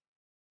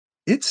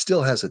 It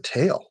still has a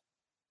tail.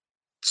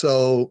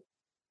 So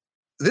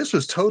this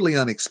was totally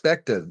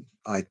unexpected,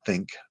 I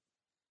think.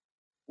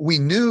 We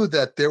knew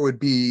that there would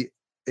be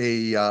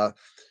a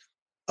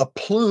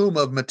plume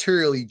of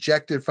material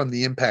ejected from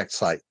the impact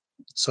site.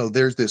 So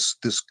there's this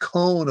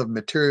cone of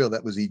material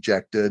that was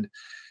ejected,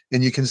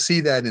 and you can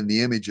see that in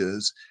the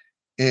images.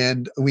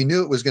 And we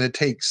knew it was going to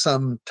take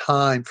some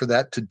time for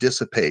that to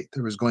dissipate.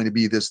 There was going to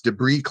be this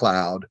debris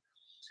cloud.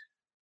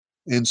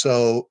 And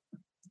so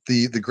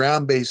the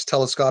ground-based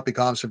telescopic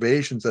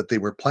observations that they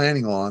were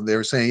planning on, they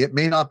were saying it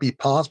may not be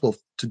possible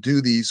to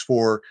do these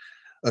for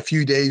a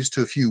few days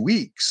to a few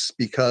weeks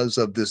because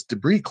of this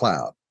debris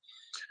cloud.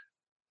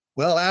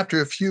 Well,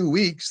 after a few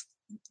weeks,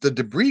 the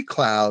debris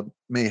cloud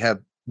may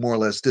have more or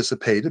less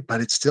dissipated,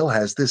 but it still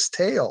has this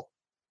tail.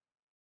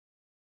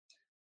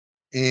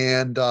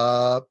 And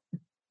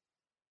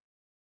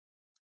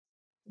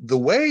the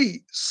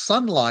way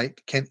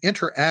sunlight can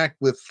interact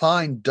with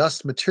fine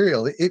dust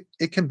material,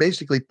 it can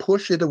basically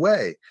push it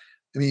away.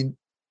 I mean,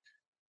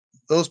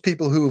 those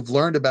people who've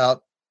learned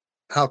about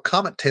how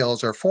comet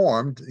tails are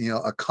formed,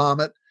 a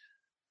comet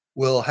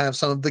will have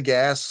some of the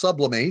gas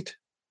sublimate,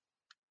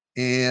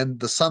 and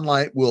the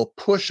sunlight will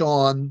push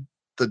on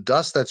the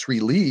dust that's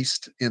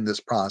released in this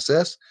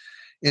process,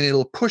 and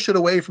it'll push it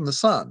away from the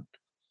sun.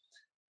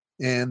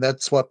 And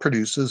that's what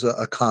produces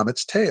a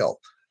comet's tail.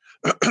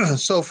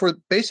 So for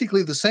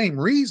basically the same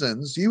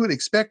reasons, you would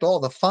expect all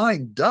the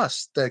fine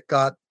dust that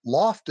got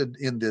lofted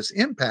in this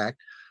impact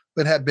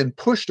but had been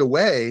pushed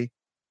away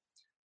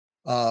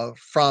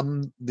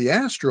from the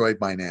asteroid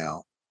by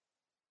now.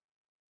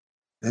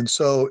 And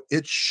so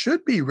it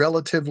should be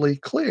relatively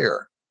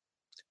clear,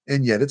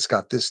 and yet it's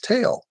got this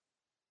tail.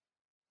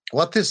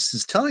 What this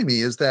is telling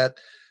me is that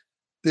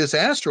this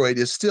asteroid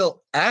is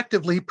still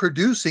actively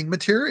producing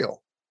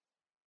material.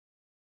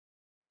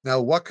 Now,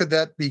 what could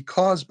that be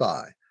caused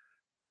by?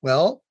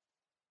 Well,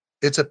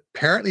 it's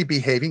apparently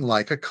behaving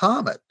like a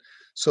comet.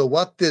 So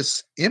what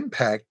this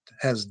impact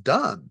has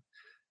done,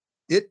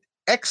 it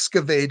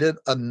excavated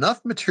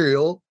enough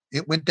material,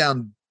 it went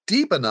down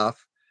deep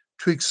enough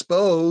to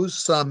expose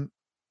some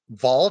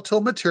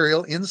volatile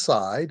material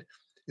inside.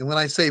 And when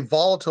I say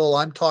volatile,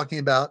 I'm talking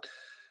about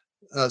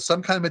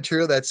some kind of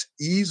material that's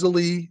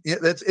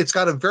it's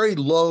got a very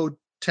low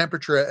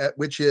temperature at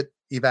which it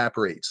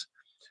evaporates.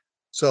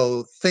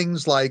 So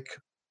things like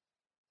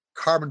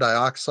carbon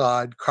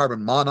dioxide,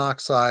 carbon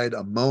monoxide,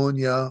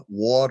 ammonia,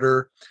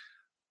 water,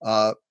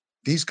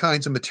 these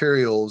kinds of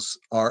materials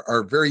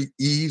are very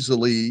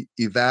easily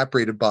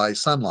evaporated by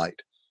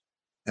sunlight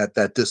at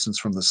that distance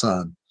from the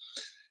sun.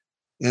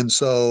 And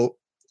so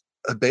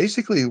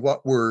basically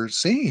what we're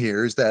seeing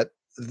here is that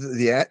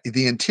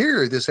the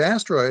interior of this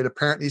asteroid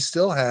apparently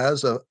still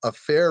has a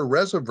fair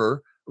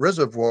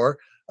reservoir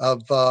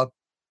of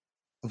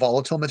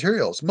volatile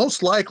materials,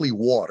 most likely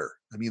water.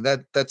 I mean,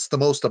 that's the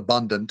most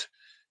abundant,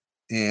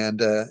 and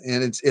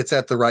it's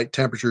at the right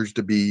temperatures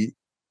to be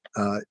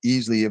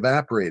easily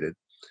evaporated.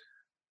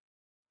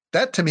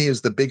 That to me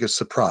is the biggest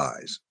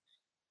surprise.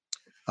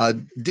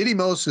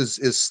 Didymos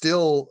is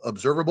still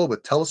observable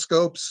with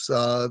telescopes.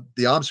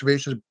 The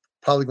observations are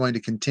probably going to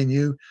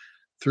continue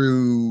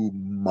through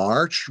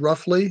March,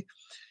 roughly,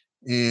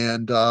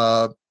 and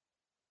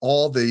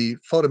all the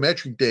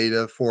photometric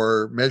data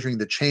for measuring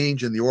the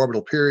change in the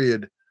orbital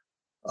period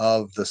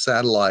of the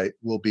satellite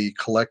will be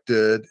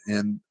collected.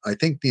 And I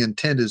think the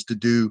intent is to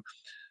do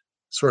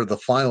sort of the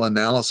final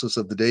analysis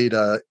of the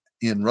data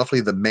in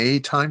roughly the May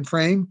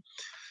timeframe.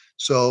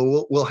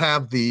 So we'll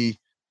have the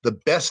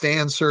best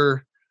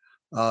answer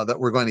that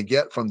we're going to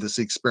get from this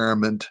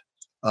experiment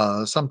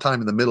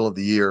sometime in the middle of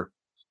the year.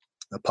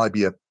 There'll probably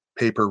be a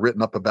paper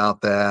written up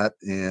about that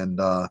and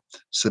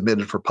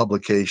submitted for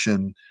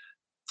publication.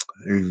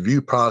 The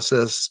review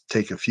process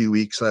take a few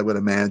weeks, I would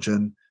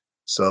imagine.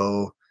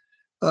 So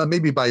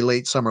maybe by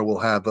late summer we'll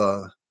have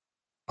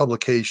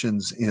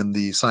publications in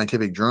the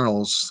scientific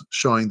journals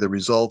showing the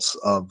results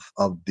of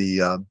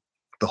the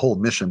whole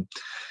mission,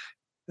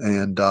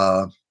 and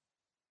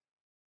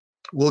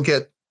we'll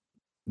get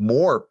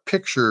more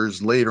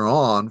pictures later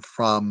on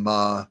from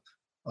a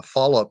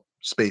follow-up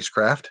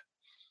spacecraft,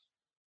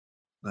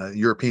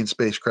 European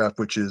spacecraft,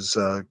 which is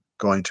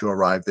going to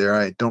arrive there.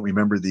 I don't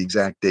remember the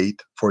exact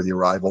date for the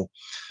arrival.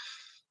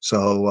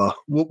 So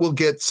we'll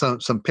get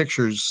some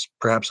pictures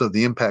perhaps of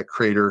the impact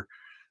crater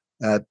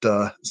at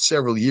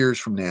several years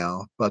from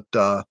now. But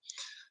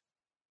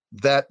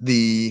that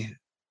the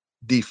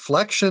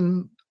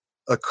deflection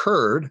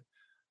occurred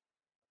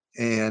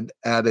and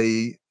at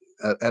a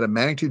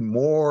magnitude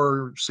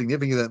more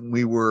significant than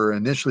we were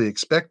initially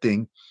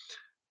expecting.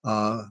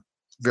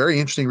 Very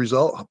interesting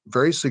result,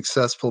 very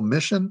successful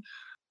mission.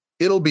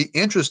 It'll be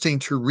interesting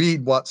to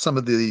read what some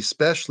of the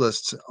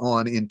specialists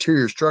on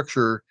interior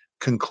structure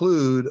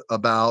conclude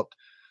about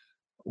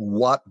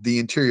what the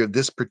interior of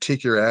this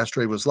particular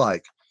asteroid was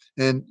like.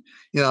 And,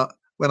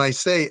 when I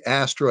say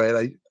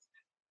asteroid,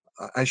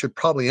 I should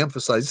probably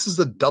emphasize this is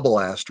a double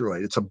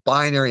asteroid. It's a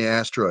binary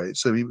asteroid.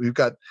 So we've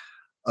got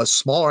a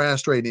smaller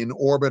asteroid in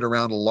orbit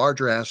around a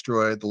larger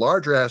asteroid. The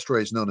larger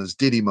asteroid is known as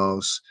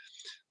Didymos.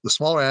 The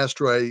smaller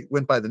asteroid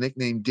went by the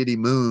nickname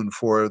Didymoon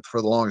for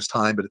the longest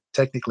time, but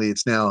technically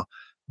it's now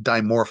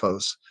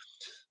Dimorphos.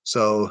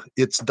 So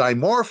it's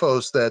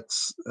Dimorphos that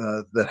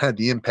had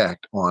the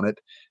impact on it,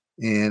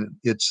 and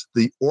it's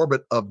the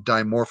orbit of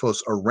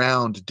Dimorphos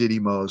around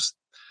Didymos,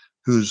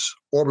 whose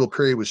orbital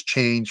period was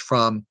changed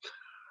from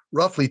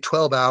roughly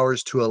 12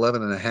 hours to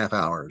 11 and a half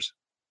hours.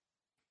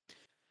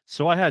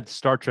 So I had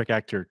Star Trek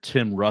actor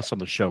Tim Russ on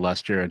the show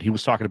last year, and he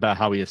was talking about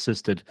how he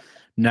assisted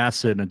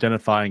NASA in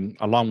identifying,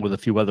 along with a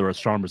few other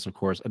astronomers, of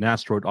course, an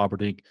asteroid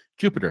orbiting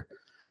Jupiter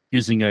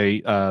using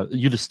a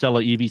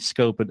Unistellar EV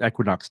scope and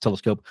Equinox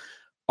telescope.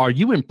 Are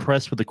you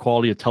impressed with the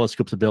quality of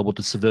telescopes available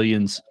to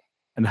civilians,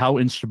 and how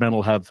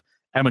instrumental have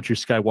amateur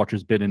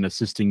skywatchers been in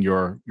assisting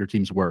your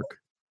team's work?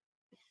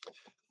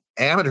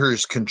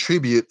 Amateurs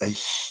contribute a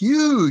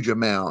huge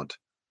amount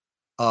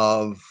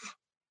of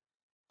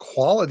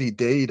quality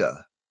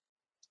data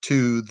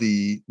to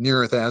the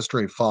near-Earth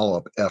asteroid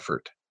follow-up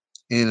effort.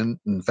 And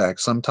in fact,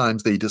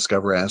 sometimes they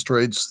discover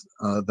asteroids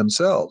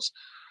themselves.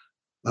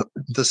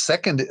 The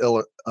second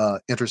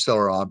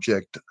interstellar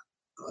object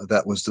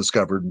that was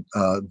discovered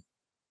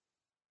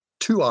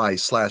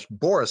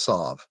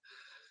 2I/Borisov.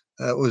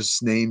 That was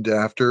named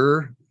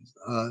after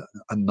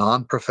a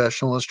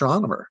non-professional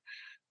astronomer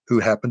who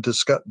happened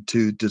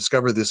to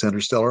discover this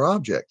interstellar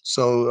object.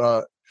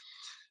 So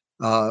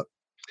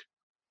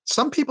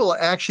some people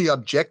actually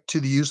object to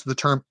the use of the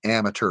term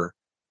amateur.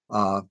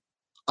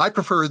 I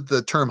prefer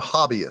the term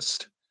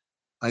hobbyist.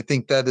 I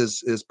think that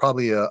is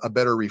probably a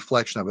better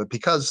reflection of it,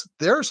 because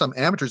there are some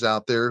amateurs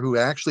out there who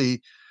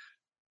actually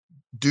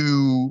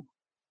do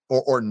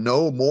or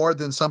know more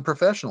than some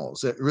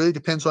professionals. It really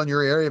depends on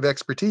your area of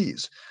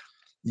expertise.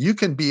 You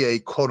can be a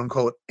quote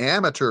unquote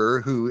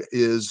amateur who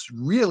is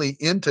really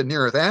into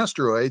near Earth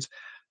asteroids,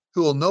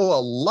 who will know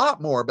a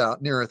lot more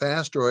about near Earth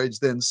asteroids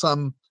than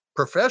some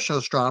professional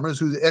astronomers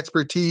whose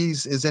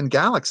expertise is in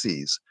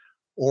galaxies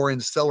or in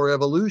stellar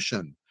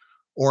evolution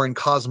or in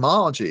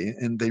cosmology,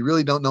 and they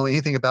really don't know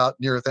anything about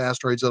near Earth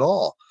asteroids at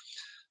all.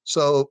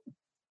 So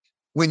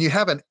when you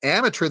have an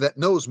amateur that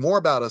knows more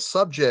about a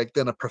subject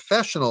than a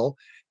professional,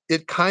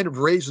 it kind of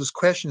raises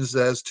questions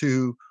as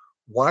to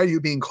why are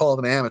you being called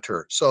an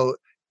amateur? So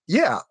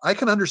yeah, I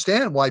can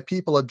understand why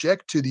people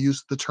object to the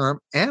use of the term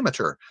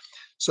amateur.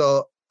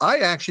 So I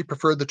actually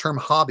prefer the term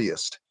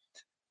hobbyist.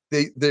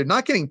 They're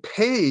not getting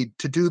paid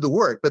to do the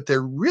work, but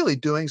they're really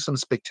doing some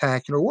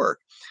spectacular work.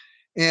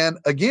 And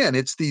again,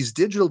 it's these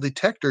digital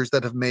detectors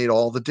that have made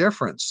all the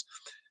difference.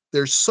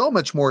 They're so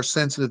much more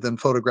sensitive than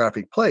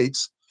photographic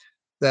plates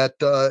that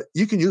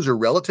you can use a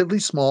relatively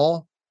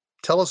small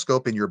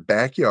telescope in your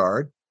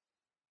backyard,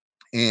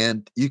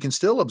 and you can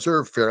still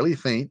observe fairly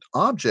faint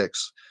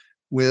objects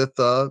with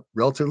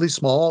relatively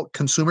small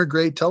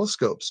consumer-grade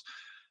telescopes.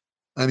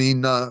 I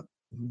mean,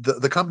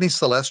 the company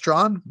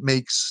Celestron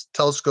makes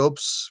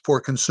telescopes for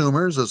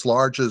consumers as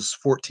large as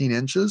 14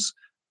 inches,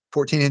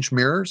 14-inch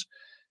mirrors.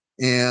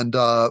 And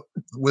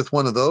with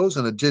one of those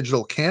and a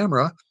digital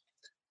camera,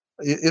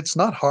 it's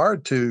not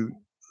hard to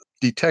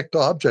detect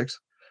objects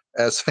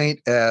as faint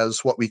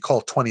as what we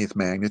call 20th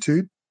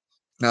magnitude.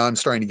 Now, I'm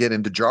starting to get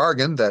into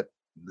jargon that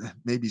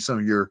maybe some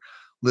of your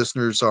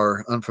listeners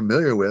are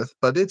unfamiliar with,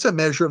 but it's a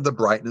measure of the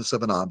brightness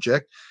of an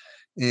object.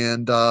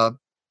 And,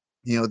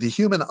 the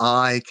human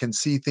eye can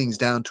see things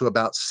down to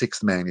about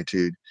 6th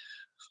magnitude.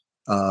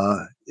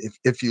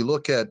 If you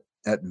look at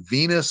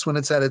Venus when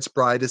it's at its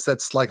brightest,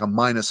 that's like a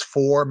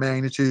 -4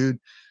 magnitude.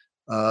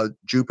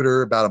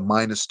 Jupiter, about a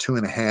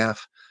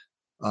 -2.5.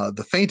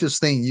 The faintest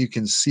thing you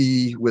can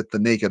see with the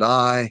naked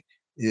eye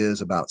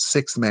is about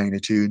 6th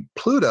magnitude.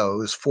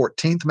 Pluto is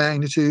 14th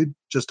magnitude,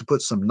 just to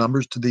put some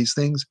numbers to these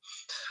things.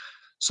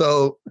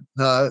 So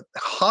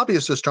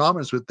hobbyist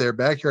astronomers with their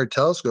backyard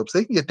telescopes,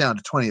 they can get down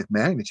to 20th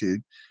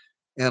magnitude.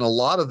 And a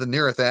lot of the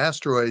near-Earth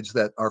asteroids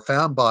that are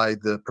found by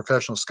the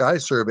professional sky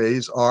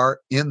surveys are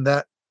in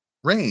that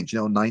range,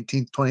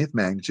 19th, 20th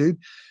magnitude.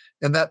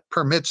 And that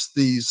permits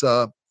these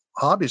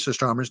hobbyist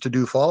astronomers to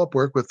do follow-up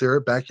work with their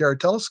backyard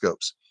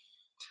telescopes.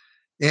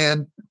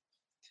 And,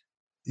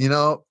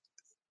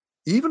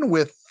 even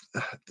with,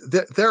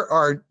 there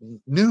are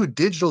new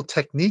digital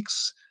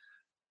techniques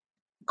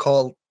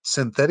called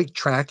synthetic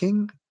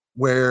tracking,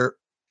 where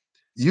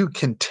you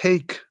can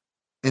take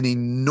an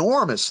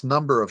enormous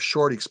number of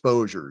short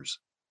exposures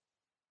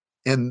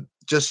and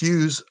just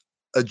use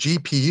a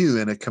GPU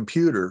in a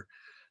computer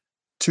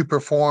to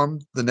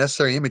perform the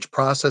necessary image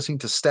processing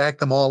to stack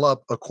them all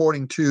up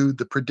according to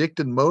the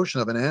predicted motion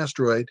of an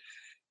asteroid.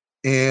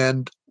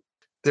 And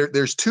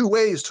there's 2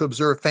 ways to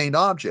observe faint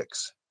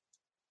objects.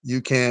 You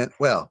can,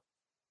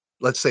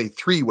 let's say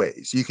 3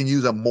 ways. You can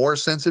use a more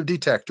sensitive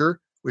detector,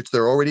 which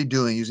they're already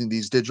doing using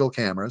these digital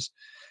cameras.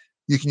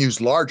 You can use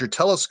larger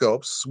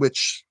telescopes,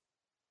 which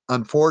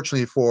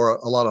unfortunately for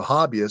a lot of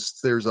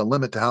hobbyists, there's a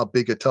limit to how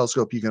big a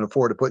telescope you can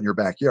afford to put in your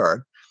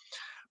backyard.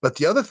 But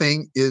the other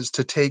thing is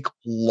to take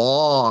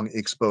long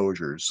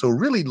exposures. So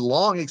really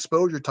long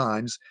exposure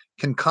times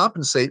can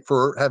compensate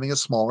for having a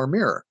smaller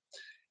mirror.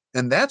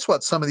 And that's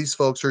what some of these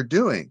folks are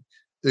doing.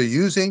 They're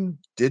using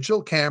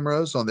digital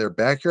cameras on their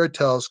backyard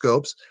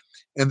telescopes,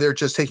 and they're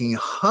just taking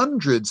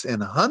hundreds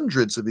and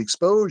hundreds of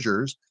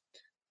exposures,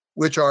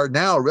 which are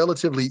now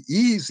relatively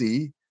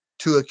easy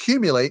to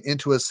accumulate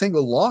into a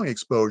single long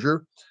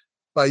exposure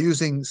by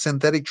using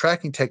synthetic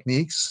tracking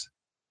techniques.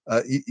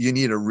 You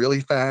need a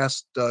really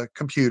fast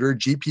computer.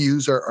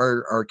 GPUs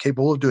are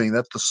capable of doing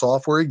that. The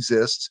software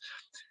exists.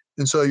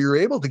 And so you're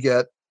able to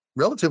get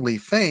relatively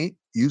faint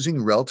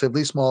using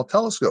relatively small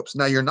telescopes.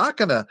 Now, you're not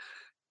going to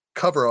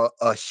cover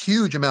a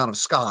huge amount of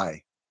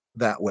sky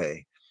that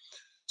way.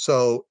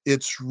 So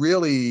it's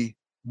really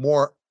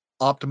more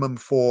optimum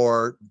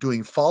for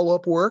doing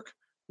follow-up work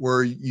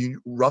where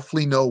you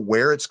roughly know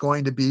where it's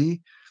going to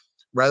be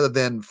rather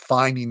than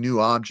finding new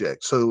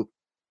objects. So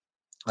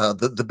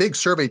the big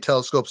survey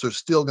telescopes are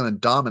still going to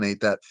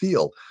dominate that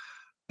field.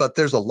 But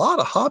there's a lot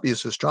of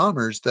hobbyist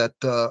astronomers that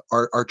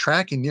are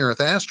tracking near-Earth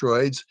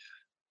asteroids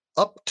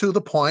up to the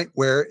point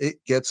where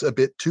it gets a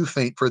bit too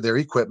faint for their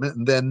equipment.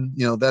 And then,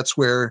 that's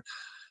where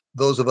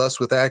those of us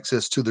with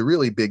access to the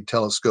really big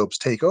telescopes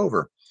take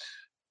over.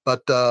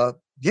 But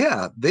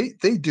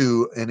they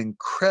do an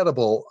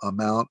incredible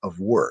amount of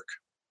work.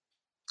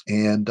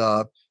 And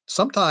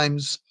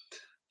sometimes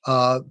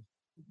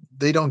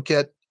they don't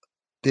get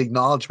the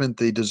acknowledgement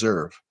they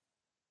deserve.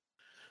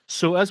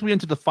 So as we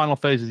enter the final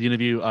phase of the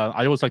interview,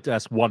 I always like to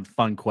ask one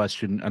fun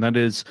question, and that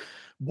is,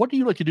 what do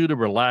you like to do to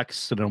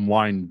relax and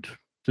unwind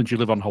since you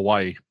live on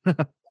Hawaii?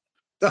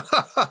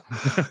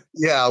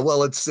 Yeah,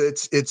 well,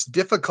 it's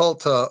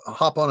difficult to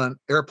hop on an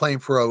airplane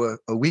for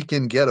a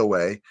weekend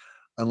getaway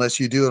unless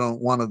you do it on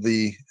one of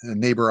the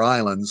neighbor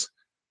islands.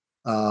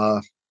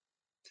 Other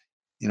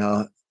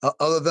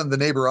than the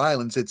neighbor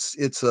islands,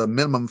 it's a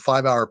minimum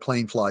 5-hour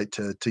plane flight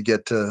to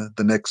get to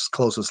the next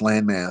closest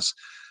landmass.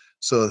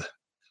 So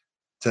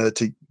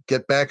to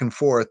get back and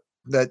forth,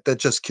 that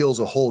just kills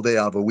a whole day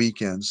out of a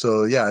weekend.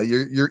 So yeah,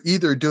 you're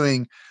either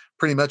doing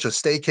pretty much a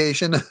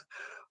staycation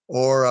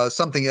or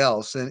something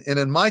else. And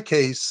in my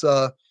case,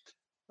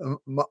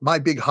 my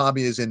big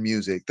hobby is in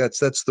music. That's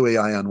the way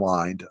I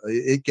unwind.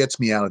 It gets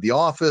me out of the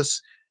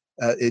office.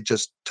 It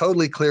just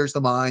totally clears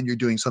the mind. You're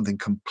doing something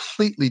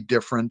completely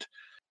different.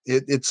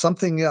 It's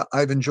something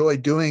I've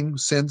enjoyed doing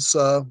since,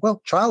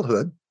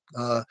 childhood.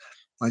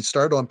 I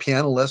started on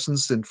piano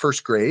lessons in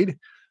first grade.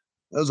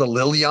 I was a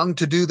little young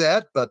to do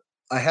that, but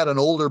I had an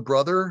older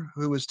brother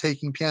who was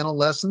taking piano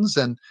lessons,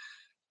 and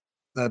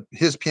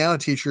his piano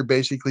teacher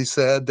basically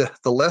said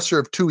the lesser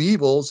of two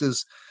evils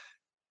is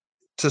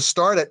to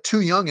start at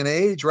too young an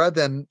age rather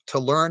than to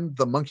learn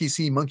the monkey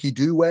see, monkey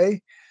do way.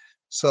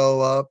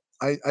 So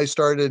I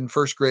started in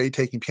first grade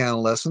taking piano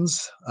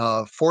lessons.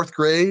 Fourth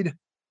grade,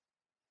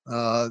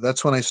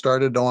 that's when I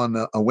started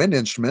on a wind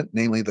instrument,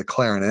 namely the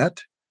clarinet.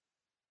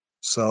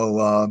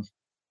 So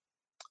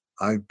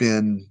I've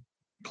been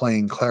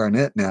playing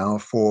clarinet now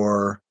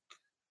for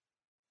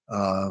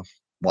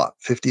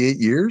 58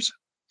 years?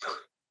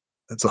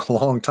 That's a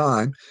long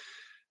time.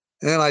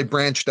 And I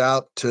branched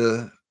out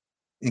to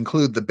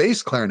include the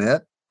bass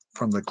clarinet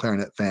from the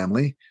clarinet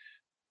family.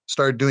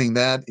 Started doing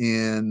that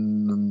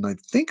in, I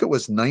think it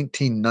was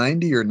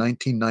 1990 or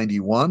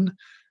 1991,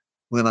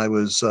 when I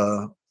was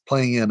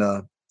playing in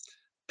a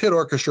pit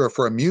orchestra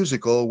for a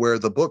musical where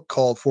the book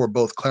called for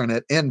both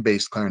clarinet and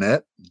bass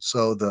clarinet.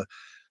 So the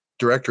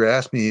director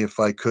asked me if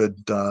I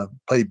could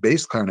play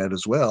bass clarinet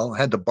as well. I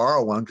had to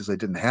borrow one because I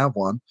didn't have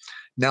one.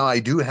 Now I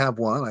do have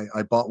one.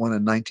 I bought one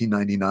in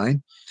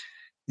 1999.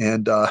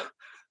 And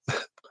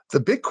the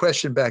big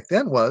question back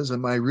then was,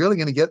 am I really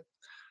going to get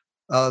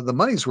the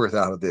money's worth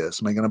out of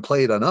this? Am I going to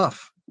play it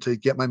enough to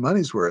get my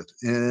money's worth?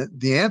 And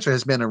the answer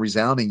has been a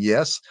resounding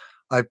yes.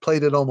 I've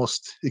played it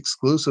almost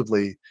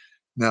exclusively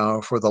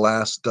now for the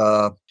last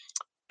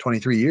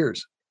 23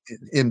 years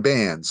in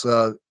bands.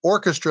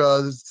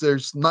 Orchestra,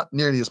 there's not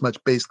nearly as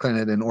much bass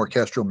clarinet in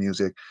orchestral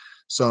music.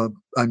 So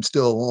I'm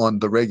still on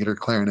the regular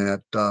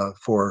clarinet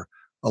for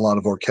a lot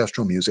of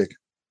orchestral music.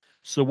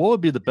 So what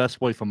would be the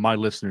best way for my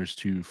listeners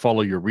to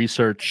follow your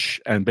research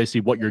and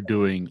basically what you're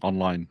doing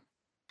online?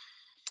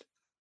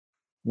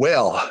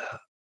 Well,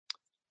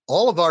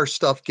 all of our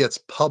stuff gets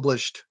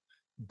published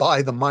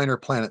by the Minor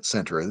Planet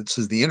Center. This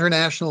is the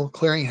International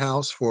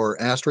Clearinghouse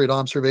for Asteroid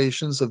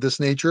Observations of this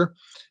nature.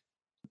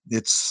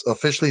 It's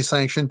officially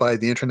sanctioned by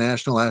the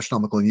International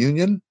Astronomical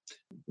Union.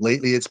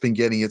 Lately, it's been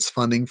getting its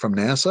funding from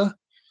NASA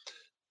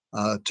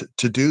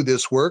to do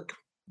this work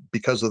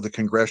because of the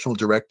congressional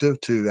directive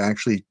to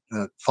actually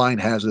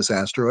find hazardous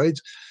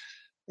asteroids.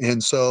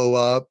 And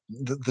so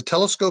the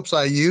telescopes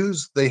I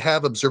use, they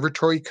have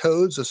observatory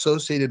codes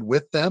associated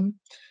with them.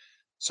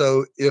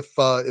 So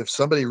if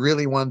somebody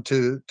really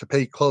wanted to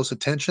pay close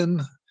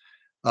attention,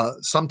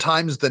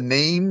 sometimes the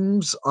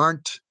names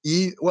aren't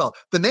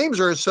the names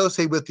are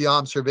associated with the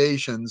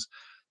observations,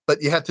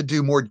 but you have to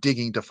do more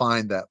digging to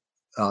find that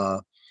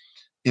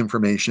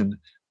information.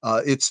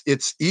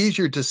 It's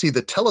easier to see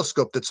the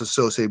telescope that's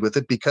associated with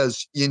it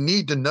because you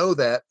need to know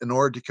that in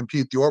order to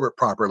compute the orbit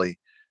properly.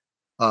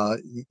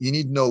 You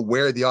need to know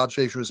where the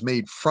observation was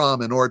made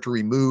from in order to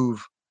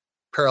remove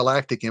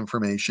parallactic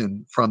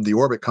information from the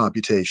orbit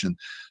computation.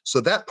 So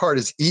that part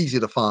is easy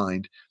to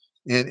find.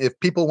 And if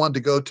people want to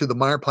go to the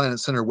Minor Planet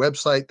Center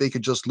website, they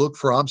could just look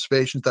for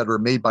observations that were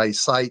made by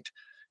site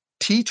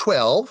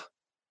T12.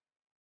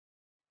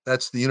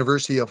 That's the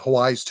University of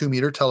Hawaii's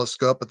 2-meter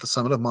telescope at the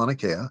summit of Mauna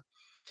Kea.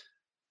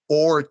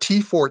 Or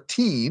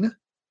T14,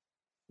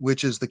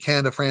 which is the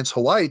Canada, France,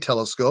 Hawaii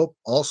telescope,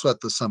 also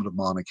at the summit of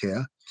Mauna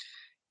Kea.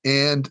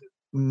 And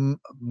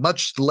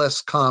much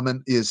less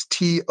common is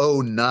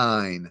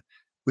T09,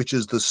 which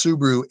is the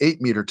Subaru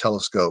 8-meter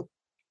telescope,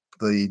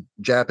 the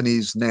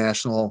Japanese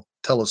national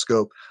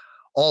telescope,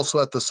 also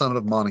at the summit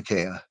of Mauna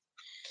Kea.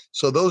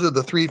 So those are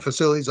the three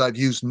facilities I've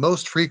used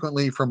most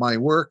frequently for my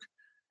work.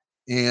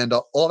 And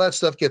all that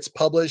stuff gets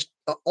published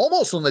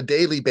almost on a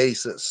daily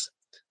basis.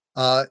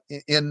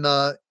 In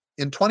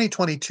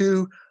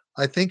 2022,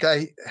 I think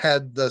I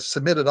had the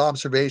submitted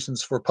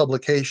observations for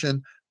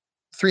publication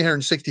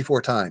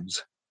 364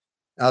 times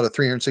out of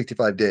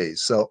 365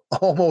 days. So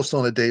almost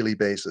on a daily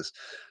basis.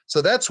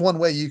 So that's one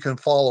way you can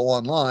follow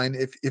online.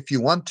 If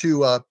you want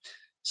to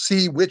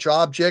see which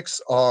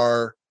objects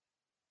are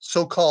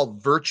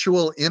so-called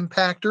virtual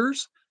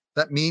impactors,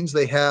 that means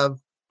they have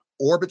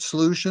orbit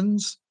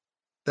solutions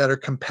that are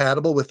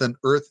compatible with an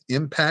Earth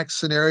impact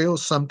scenario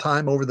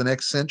sometime over the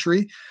next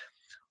century.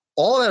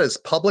 All that is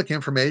public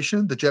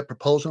information. The Jet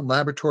Propulsion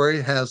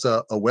Laboratory has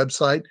a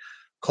website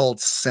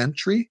called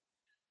Sentry,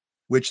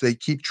 which they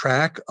keep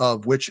track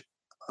of which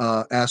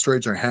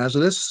asteroids are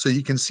hazardous. So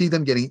you can see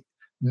them getting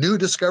new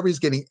discoveries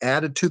getting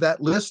added to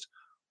that list,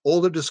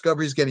 older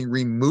discoveries getting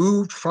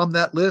removed from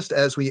that list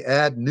as we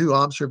add new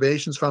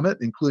observations from it,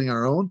 including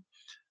our own.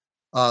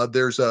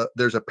 There's a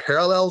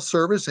parallel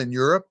service in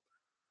Europe,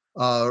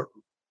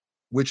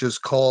 which is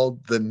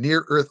called the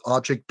Near Earth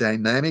Object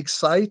Dynamics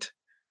Site,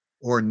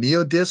 or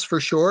NEODIS for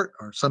short,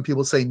 or some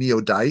people say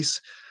NEODICE.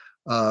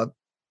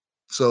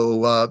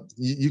 So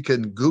you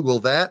can Google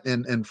that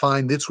and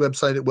find its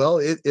website. Well,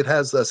 it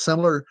has a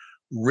similar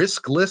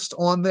risk list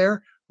on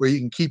there where you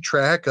can keep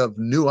track of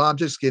new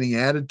objects getting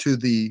added to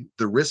the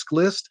risk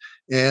list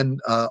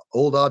and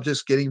old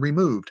objects getting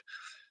removed.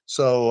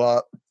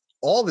 So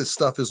all this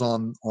stuff is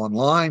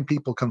online.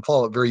 People can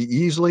follow it very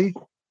easily.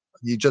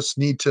 You just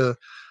need to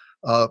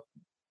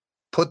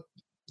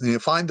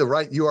find the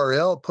right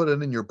URL, put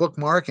it in your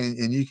bookmark,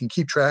 and you can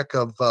keep track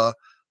of the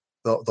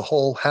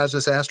whole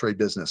hazardous asteroid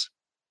business.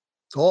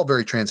 It's all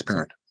very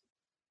transparent.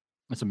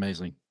 That's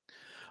amazing.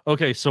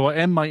 Okay, so I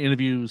end my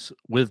interviews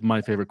with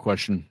my favorite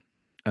question.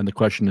 And the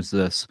question is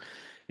this.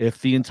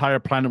 If the entire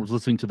planet was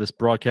listening to this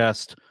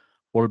broadcast,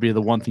 what would be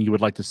the one thing you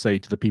would like to say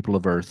to the people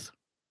of Earth?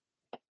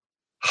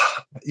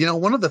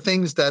 One of the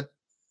things that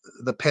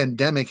the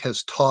pandemic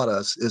has taught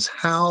us is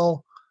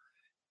how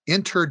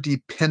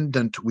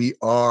interdependent we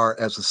are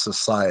as a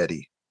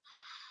society.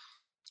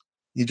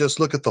 You just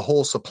look at the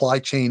whole supply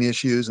chain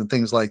issues and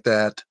things like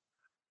that.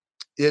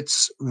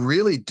 It's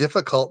really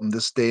difficult in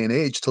this day and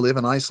age to live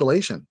in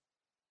isolation.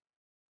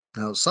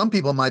 Now, some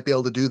people might be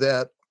able to do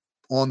that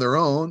on their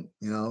own,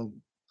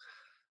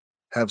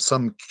 have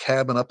some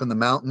cabin up in the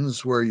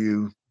mountains where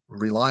you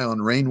rely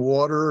on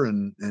rainwater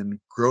and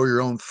grow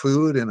your own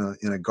food in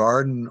a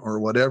garden or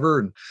whatever,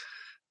 and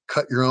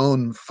cut your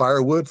own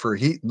firewood for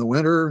heat in the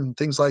winter and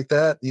things like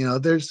that.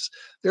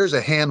 There's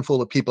a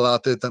handful of people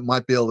out there that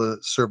might be able to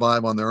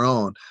survive on their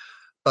own.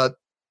 But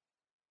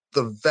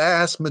the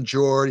vast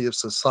majority of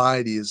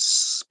society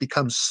has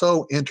become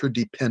so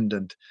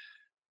interdependent.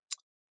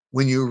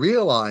 When you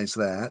realize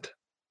that,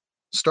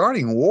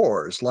 starting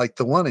wars like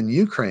the one in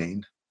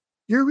Ukraine,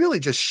 you're really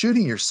just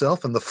shooting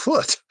yourself in the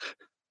foot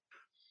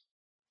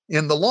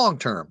in the long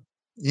term.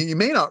 You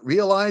may not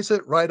realize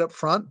it right up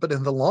front, but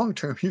in the long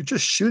term, you're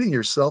just shooting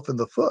yourself in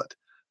the foot.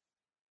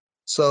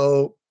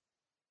 So,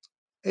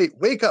 hey,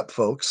 wake up,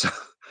 folks,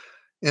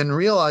 and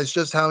realize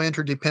just how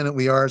interdependent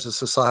we are as a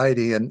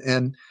society,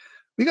 and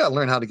we got to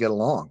learn how to get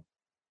along.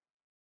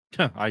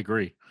 I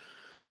agree.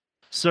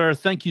 Sir,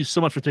 thank you so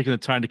much for taking the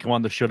time to come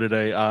on the show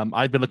today.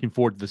 I've been looking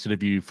forward to this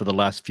interview for the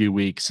last few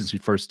weeks since we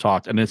first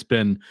talked, and it's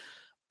been,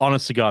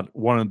 honest to God,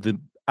 one of the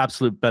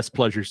absolute best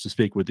pleasures to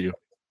speak with you.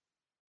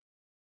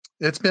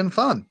 It's been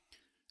fun.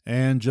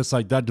 And just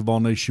like that, Duval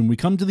Nation, we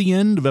come to the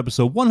end of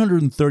episode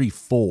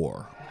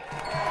 134.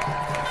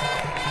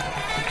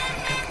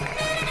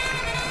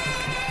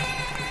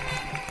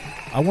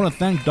 I want to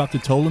thank Dr.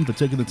 Tholen for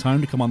taking the time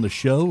to come on the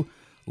show.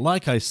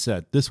 Like I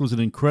said, this was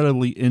an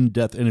incredibly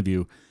in-depth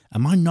interview,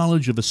 and my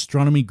knowledge of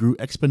astronomy grew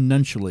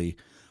exponentially.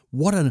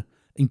 What an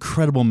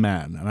incredible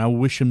man, and I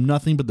wish him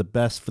nothing but the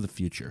best for the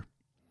future.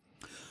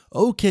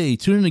 Okay,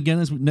 tune in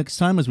again next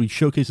time as we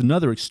showcase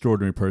another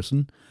extraordinary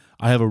person.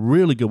 I have a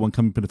really good one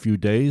coming up in a few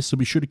days, so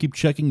be sure to keep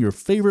checking your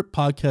favorite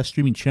podcast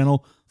streaming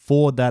channel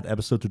for that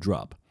episode to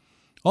drop.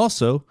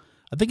 Also,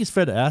 I think it's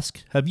fair to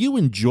ask, have you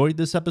enjoyed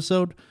this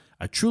episode?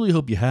 I truly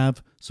hope you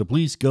have, so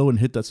please go and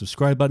hit that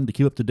subscribe button to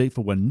keep up to date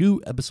for when new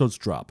episodes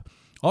drop.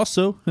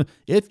 Also,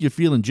 if you're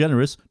feeling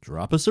generous,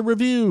 drop us a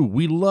review.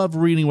 We love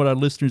reading what our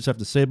listeners have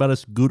to say about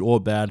us, good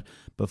or bad,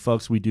 but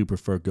folks, we do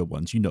prefer good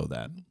ones. You know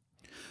that.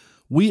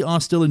 We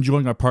are still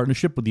enjoying our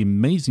partnership with the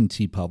amazing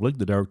TeePublic.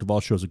 The Derek Duval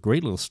Show is a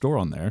great little store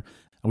on there.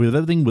 And we have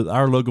everything with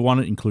our logo on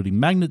it, including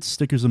magnets,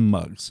 stickers, and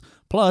mugs.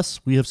 Plus,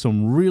 we have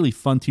some really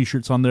fun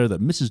t-shirts on there that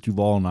Mrs.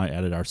 Duval and I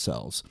added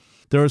ourselves.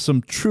 There are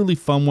some truly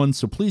fun ones,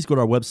 so please go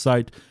to our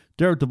website,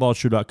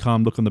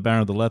 DerekDuvalShow.com. Look on the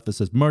banner on the left that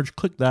says merch.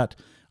 Click that,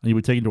 and you'll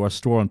be taken to our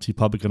store on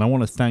TeePublic. And I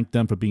want to thank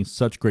them for being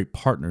such great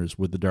partners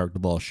with the Derek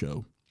Duval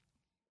Show.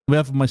 On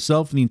behalf of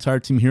myself and the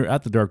entire team here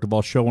at the Derek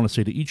Duval Show, I want to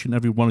say to each and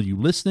every one of you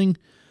listening,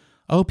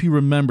 I hope you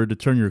remember to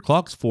turn your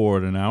clocks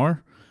forward an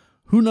hour.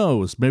 Who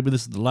knows, maybe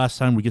this is the last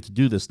time we get to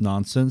do this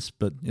nonsense,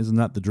 but isn't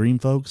that the dream,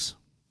 folks?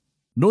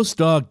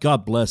 Nostar,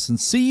 God bless, and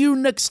see you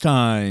next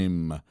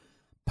time,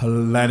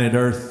 Planet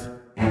Earth.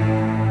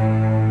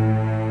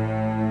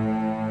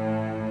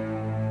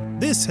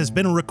 This has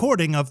been a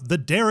recording of The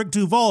Derek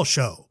Duval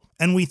Show,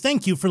 and we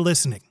thank you for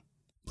listening.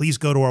 Please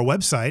go to our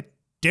website,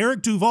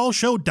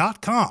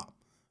 DerekDuvalShow.com,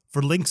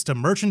 for links to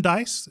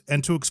merchandise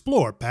and to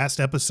explore past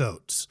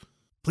episodes.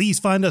 Please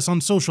find us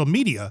on social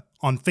media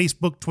on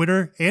Facebook,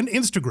 Twitter, and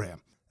Instagram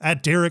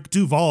at Derek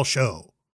Duval Show.